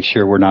decision, to make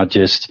sure we're not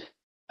just,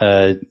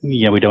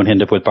 we don't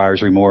end up with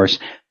buyer's remorse.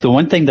 The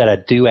one thing that I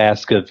do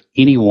ask of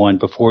anyone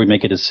before we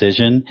make a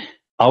decision,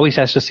 I always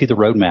ask to see the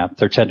roadmap,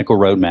 their technical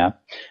roadmap,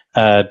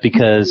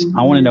 because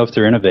I want to know if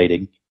they're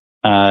innovating.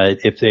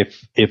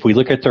 If we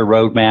look at their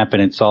roadmap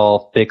and it's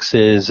all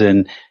fixes,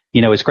 and,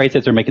 it's great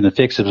that they're making the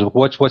fixes, but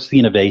what's the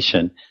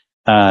innovation?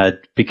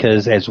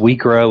 Because as we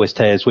grow,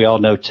 as we all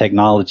know,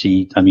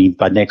 technology,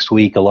 by next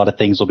week, a lot of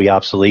things will be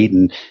obsolete,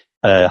 and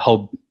a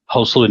whole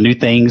slew of new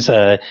things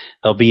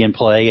will be in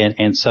play.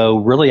 And so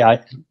really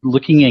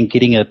looking and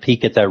getting a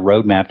peek at that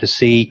roadmap to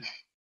see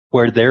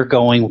where they're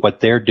going,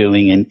 what they're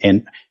doing,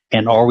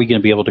 and are we going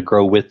to be able to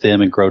grow with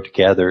them and grow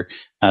together?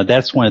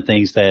 That's one of the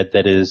things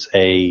that is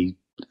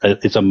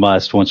it's a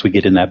must once we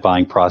get in that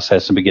buying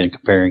process and begin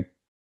comparing.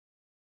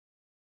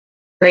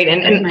 Great.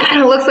 And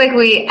it looks like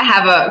we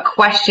have a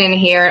question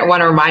here. I want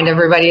to remind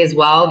everybody as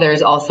well,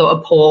 there's also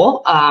a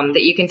poll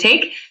that you can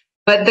take.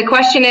 But the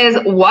question is,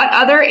 what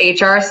other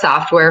HR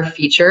software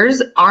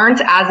features aren't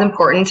as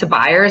important to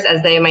buyers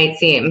as they might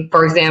seem?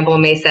 For example,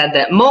 May said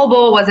that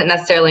mobile wasn't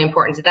necessarily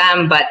important to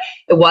them, but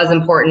it was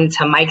important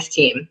to Mike's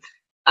team.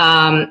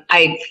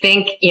 I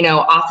think,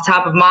 off the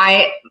top of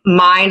my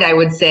mind, I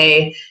would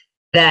say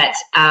that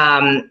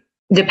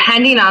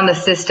depending on the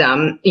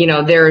system,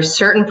 there are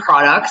certain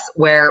products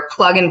where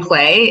plug and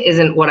play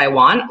isn't what I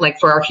want. Like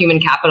for our human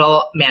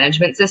capital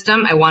management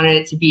system, I wanted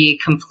it to be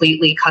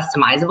completely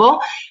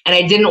customizable. And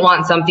I didn't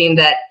want something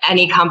that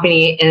any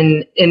company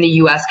in the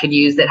US could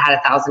use that had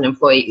 1,000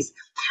 employees.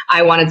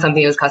 I wanted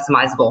something that was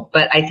customizable,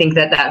 but I think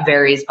that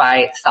varies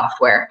by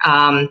software.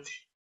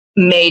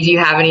 May, do you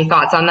have any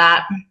thoughts on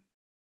that?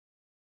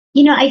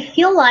 I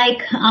feel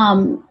like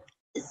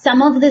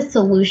some of the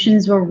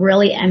solutions were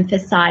really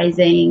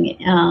emphasizing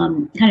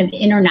kind of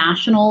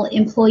international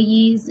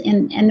employees.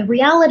 And the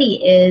reality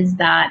is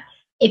that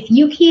if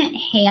you can't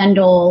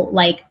handle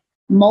like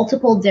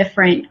multiple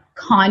different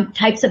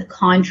types of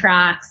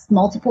contracts,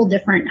 multiple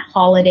different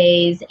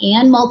holidays,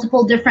 and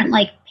multiple different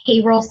like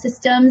payroll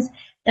systems,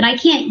 then I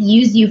can't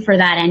use you for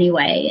that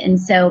anyway. And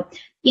so,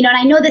 and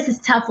I know this is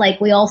tough. Like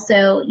we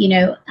also,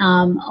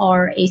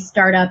 are a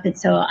startup. And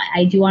so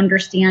I do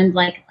understand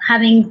like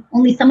having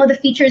only some of the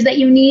features that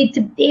you need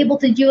to be able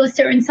to do a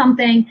certain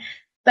something.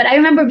 But I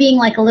remember being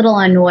like a little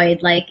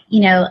annoyed, like,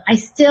 I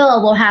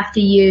still will have to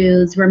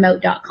use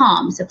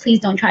remote.com. So please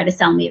don't try to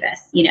sell me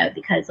this,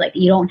 because like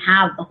you don't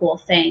have the whole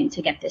thing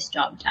to get this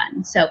job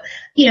done. So,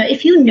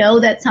 if you know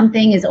that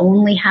something is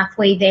only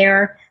halfway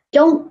there,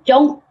 don't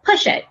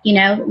push it,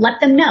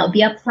 let them know,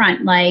 be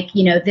upfront. Like,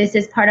 this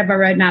is part of our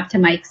roadmap to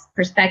Mike's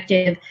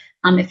perspective.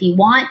 If you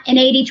want an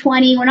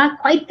 80-20, we're not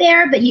quite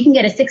there, but you can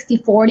get a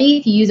 60-40.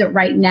 If you use it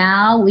right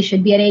now, we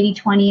should be at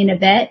 80-20 in a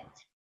bit.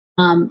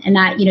 And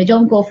that,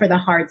 don't go for the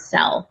hard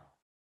sell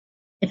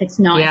if it's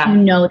not, if you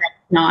know that's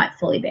not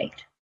fully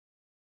baked.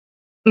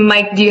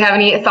 Mike, do you have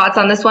any thoughts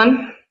on this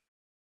one?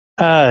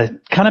 Kind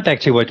of back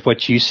to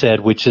what you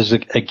said, which is,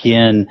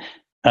 again,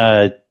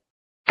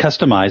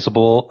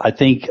 customizable. I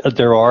think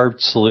there are,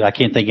 I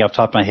can't think off the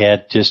top of my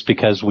head, just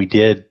because we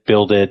did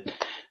build it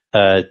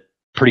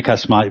pretty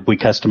customized. We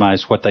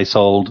customized what they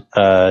sold,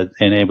 and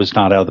it was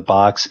not out of the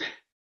box.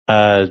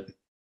 But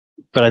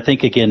I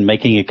think, again,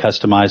 making it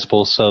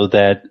customizable so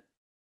that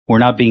we're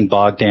not being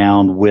bogged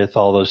down with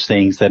all those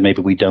things that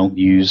maybe we don't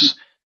use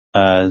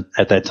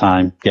at that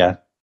time. Yeah.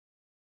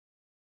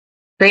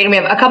 Great. And we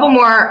have a couple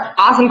more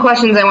awesome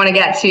questions I want to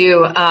get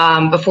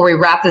to before we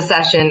wrap the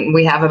session.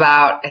 We have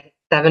about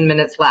 7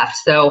 minutes left.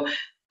 So,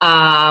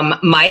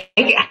 Mike,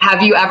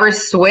 have you ever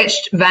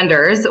switched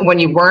vendors when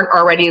you weren't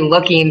already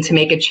looking to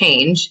make a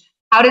change?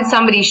 How did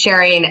somebody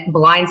sharing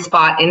blind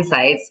spot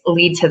insights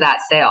lead to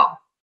that sale?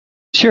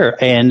 Sure.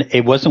 And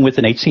it wasn't with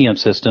an HCM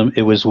system.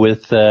 It was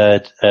with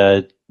a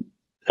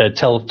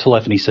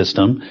telephony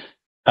system.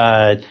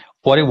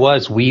 What it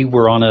was, we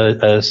were on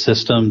a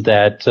system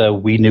that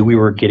we knew we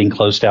were getting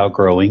close to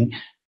outgrowing.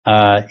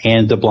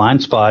 And the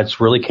blind spots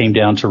really came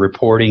down to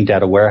reporting,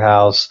 data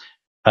warehouse.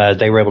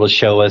 They were able to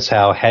show us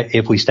how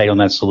if we stayed on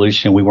that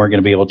solution, we weren't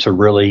going to be able to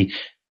really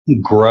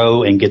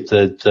grow and get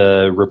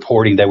the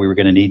reporting that we were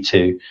going to need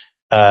to.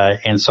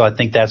 And so I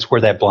think that's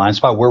where that blind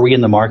spot, were we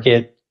in the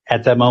market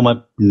at that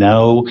moment?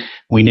 No,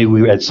 we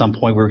knew at some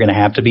point we were going to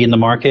have to be in the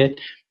market.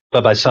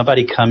 But by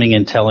somebody coming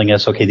and telling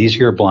us, okay, these are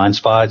your blind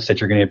spots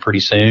that you're going to get pretty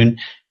soon,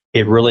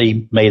 it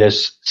really made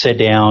us sit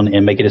down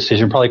and make a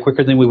decision probably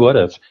quicker than we would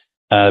have.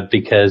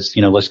 Because,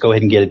 let's go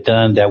ahead and get it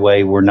done. That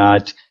way we're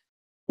not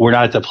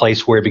at the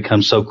place where it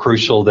becomes so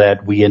crucial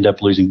that we end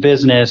up losing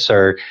business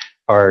or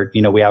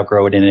we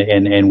outgrow it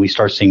and we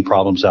start seeing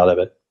problems out of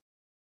it.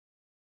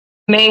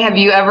 May, have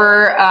you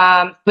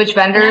ever switched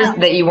vendors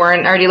that you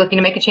weren't already looking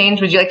to make a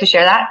change? Would you like to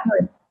share that?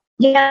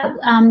 Yeah,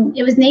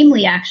 it was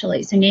Namely,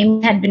 actually. So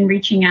Namely had been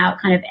reaching out,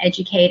 kind of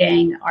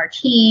educating our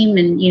team.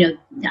 And,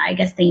 I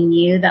guess they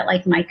knew that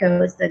like Micah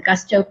was the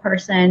Gusto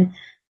person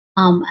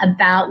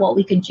about what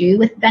we could do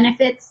with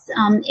benefits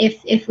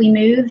if we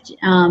moved.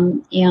 That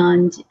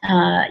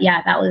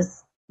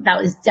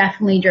was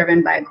definitely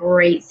driven by a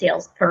great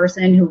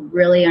salesperson who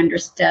really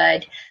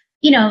understood,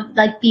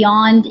 like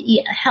beyond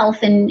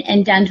health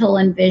and dental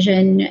and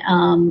vision,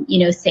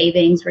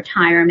 savings,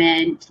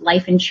 retirement,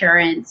 life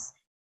insurance,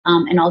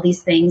 and all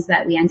these things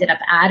that we ended up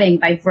adding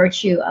by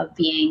virtue of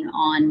being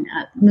on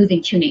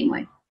moving to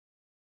Namely.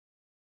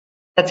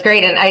 That's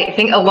great. And I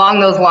think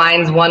along those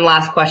lines, one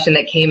last question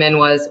that came in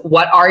was,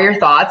 what are your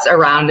thoughts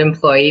around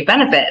employee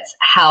benefits,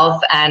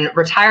 health and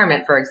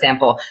retirement, for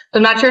example? So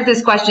I'm not sure if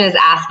this question is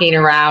asking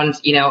around,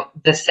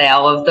 the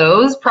sale of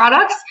those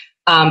products,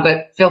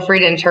 but feel free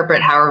to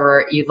interpret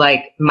however you'd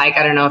like. Mike,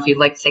 I don't know if you'd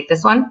like to take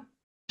this one.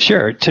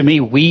 Sure. To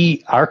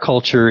me, our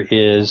culture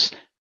is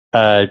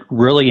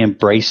really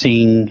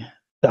embracing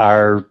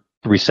our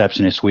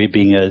receptionists. We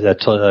being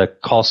a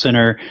call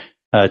center,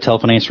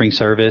 telephone answering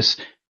service.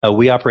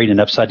 We operate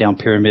an upside down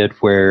pyramid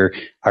where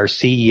our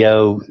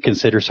CEO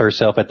considers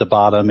herself at the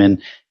bottom,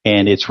 and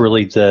it's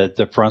really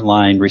the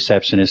frontline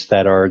receptionists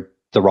that are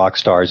the rock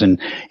stars. And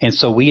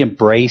so we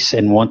embrace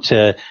and want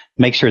to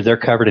make sure they're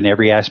covered in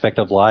every aspect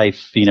of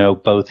life,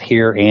 both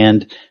here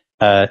and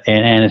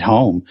at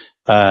home.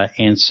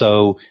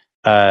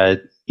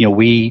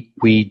 We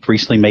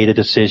recently made a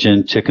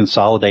decision to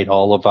consolidate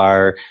all of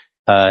our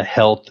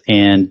health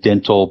and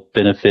dental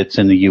benefits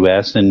in the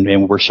U.S.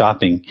 and we're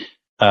shopping.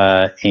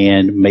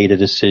 And made a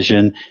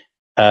decision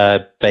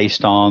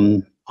based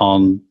on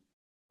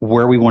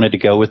where we wanted to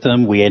go with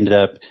them. We ended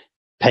up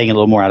paying a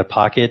little more out of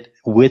pocket.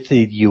 With the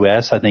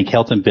U.S., I think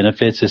health and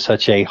benefits is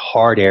such a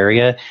hard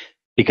area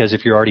because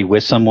if you're already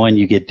with someone,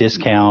 you get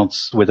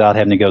discounts without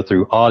having to go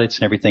through audits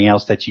and everything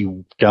else that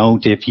you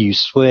don't if you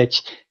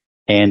switch.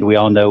 And we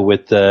all know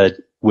with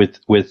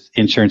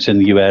insurance in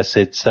the U.S.,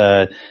 it's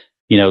I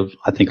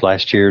think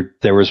last year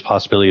there was a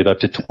possibility of up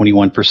to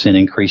 21%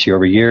 increase year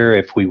over year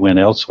if we went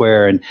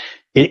elsewhere. And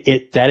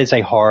that is a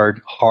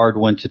hard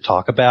one to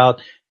talk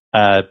about.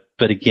 But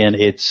again,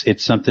 it's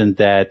something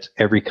that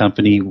every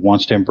company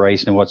wants to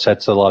embrace. And what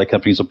sets a lot of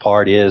companies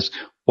apart is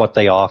what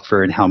they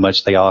offer and how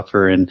much they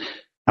offer and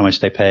how much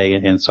they pay.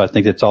 And so I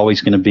think it's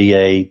always going to be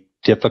a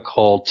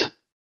difficult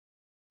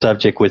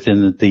subject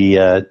within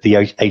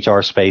the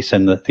HR space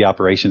and the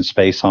operations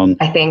space.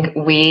 I think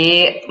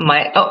we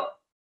might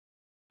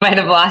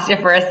have lost you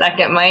for a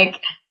second,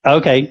 Mike.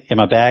 Okay. Am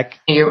I back?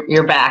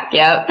 You're back.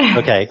 Yep.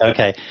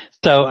 Okay.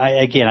 So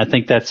I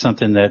think that's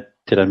something that,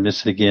 did I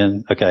miss it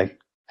again? Okay.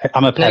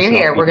 I'm going to pass you're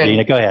here. We're good.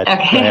 Gena, go ahead.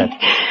 Okay. Go ahead.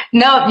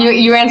 No,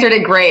 you answered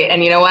it great.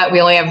 And you know what? We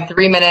only have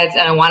 3 minutes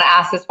and I want to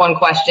ask this one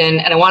question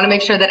and I want to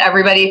make sure that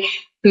everybody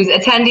who's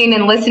attending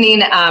and listening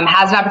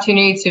has an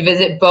opportunity to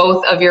visit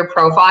both of your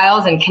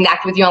profiles and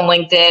connect with you on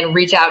LinkedIn,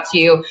 reach out to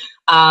you.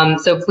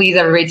 So please,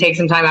 everybody, take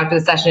some time after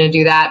the session to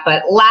do that.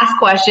 But last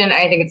question,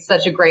 I think it's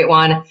such a great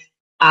one.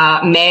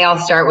 May, I'll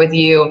start with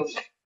you.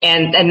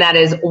 And that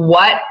is,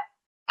 what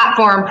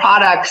platform,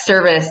 product,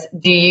 service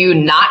do you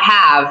not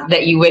have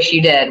that you wish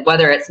you did?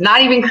 Whether it's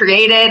not even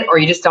created or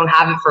you just don't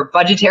have it for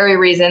budgetary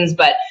reasons,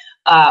 but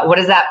what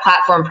does that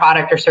platform,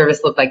 product, or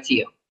service look like to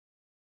you?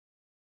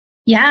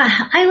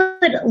 Yeah, I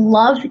would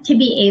love to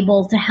be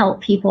able to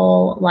help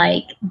people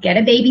like get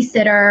a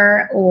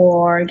babysitter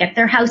or get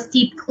their house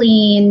deep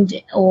cleaned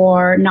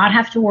or not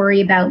have to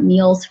worry about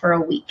meals for a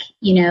week.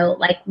 You know,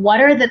 like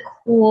what are the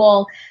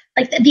cool,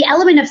 like the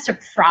element of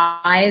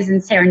surprise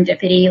and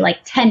serendipity,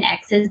 like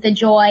 10X's the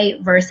joy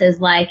versus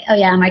like, oh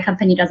yeah, my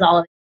company does all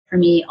of it for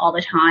me all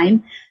the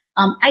time.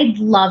 I'd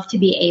love to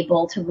be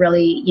able to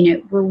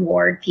really,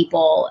 reward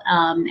people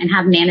and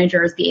have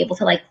managers be able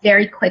to like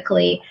very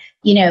quickly,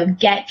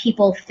 get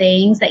people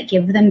things that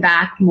give them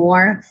back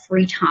more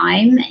free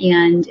time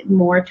and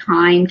more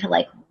time to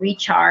like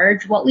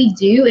recharge. What we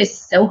do is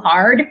so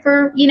hard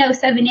for,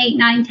 7, 8,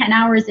 9, 10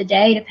 hours a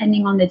day,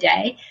 depending on the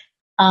day.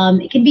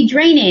 It can be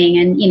draining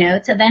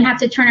and, to then have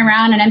to turn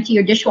around and empty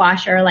your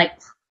dishwasher, like,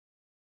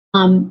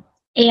 and,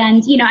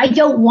 I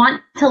don't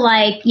want to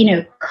like,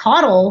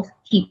 coddle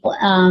people.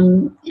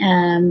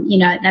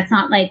 That's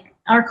not like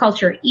our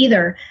culture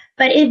either,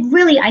 but it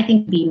really, I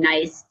think, would be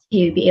nice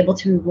to be able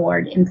to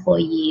reward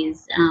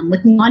employees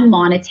with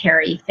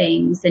non-monetary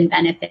things and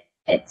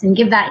benefits and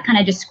give that kind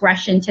of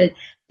discretion to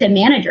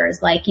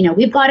managers. Like,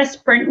 we've got a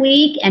sprint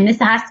week and this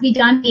has to be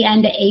done at the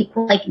end of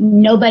April. Like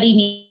nobody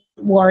needs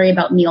to worry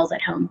about meals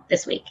at home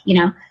this week,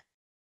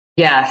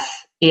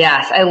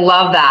 Yes, I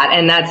love that.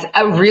 And that's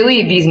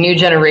really these new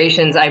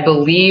generations, I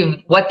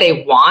believe what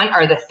they want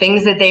are the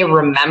things that they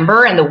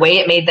remember and the way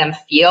it made them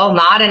feel,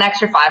 not an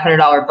extra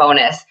 $500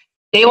 bonus.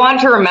 They want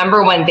to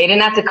remember when they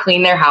didn't have to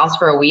clean their house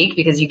for a week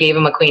because you gave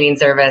them a cleaning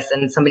service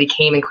and somebody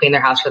came and cleaned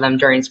their house for them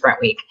during sprint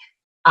week.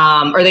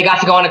 Or they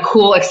got to go on a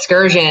cool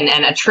excursion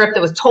and a trip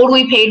that was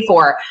totally paid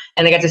for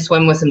and they got to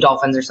swim with some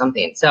dolphins or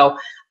something. So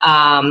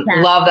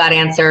love that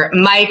answer.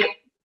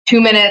 Mike,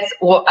 2 minutes.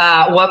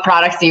 What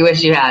products do you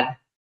wish you had?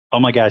 Oh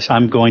my gosh,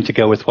 I'm going to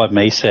go with what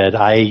May said.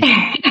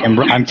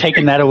 I'm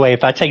taking that away.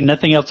 If I take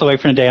nothing else away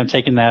from the day, I'm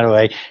taking that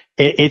away.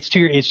 It's to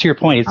your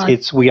point.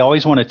 We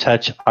always want to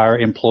touch our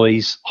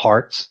employees'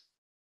 hearts.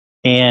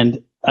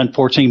 And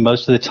unfortunately,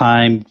 most of the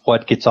time,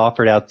 what gets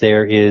offered out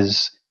there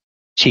is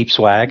cheap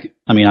swag.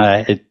 I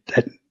mean,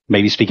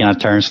 maybe speaking out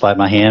of turn, slap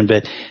my hand,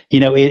 but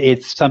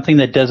it's something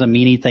that doesn't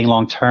mean anything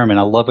long term. And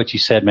I love what you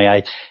said,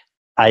 May.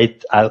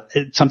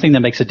 It's something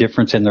that makes a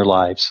difference in their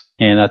lives.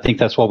 And I think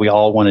that's what we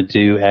all want to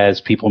do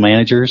as people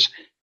managers.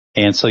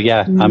 And so,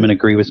 I'm going to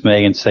agree with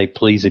May and say,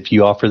 please, if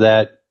you offer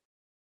that,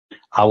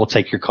 I will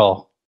take your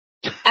call.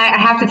 I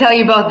have to tell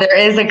you both, there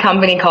is a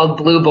company called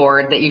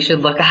Blueboard that you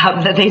should look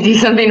up that they do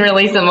something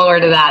really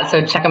similar to that.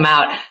 So check them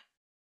out.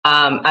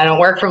 I don't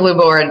work for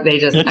Blueboard.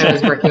 I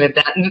was working with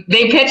them.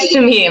 They pitched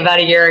to me about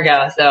a year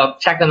ago. So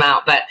check them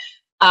out. But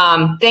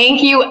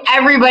thank you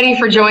everybody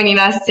for joining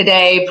us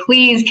today.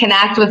 Please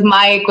connect with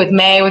Mike, with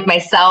May, with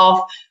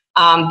myself.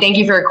 Thank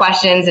you for your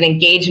questions and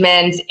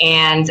engagement.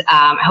 And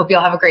I hope you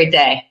all have a great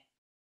day.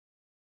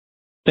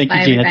 Thank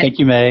you, Gena. Thank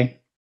you, May.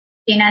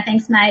 Gena,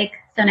 thanks, Mike.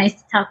 So nice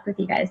to talk with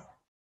you guys.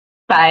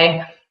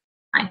 Bye.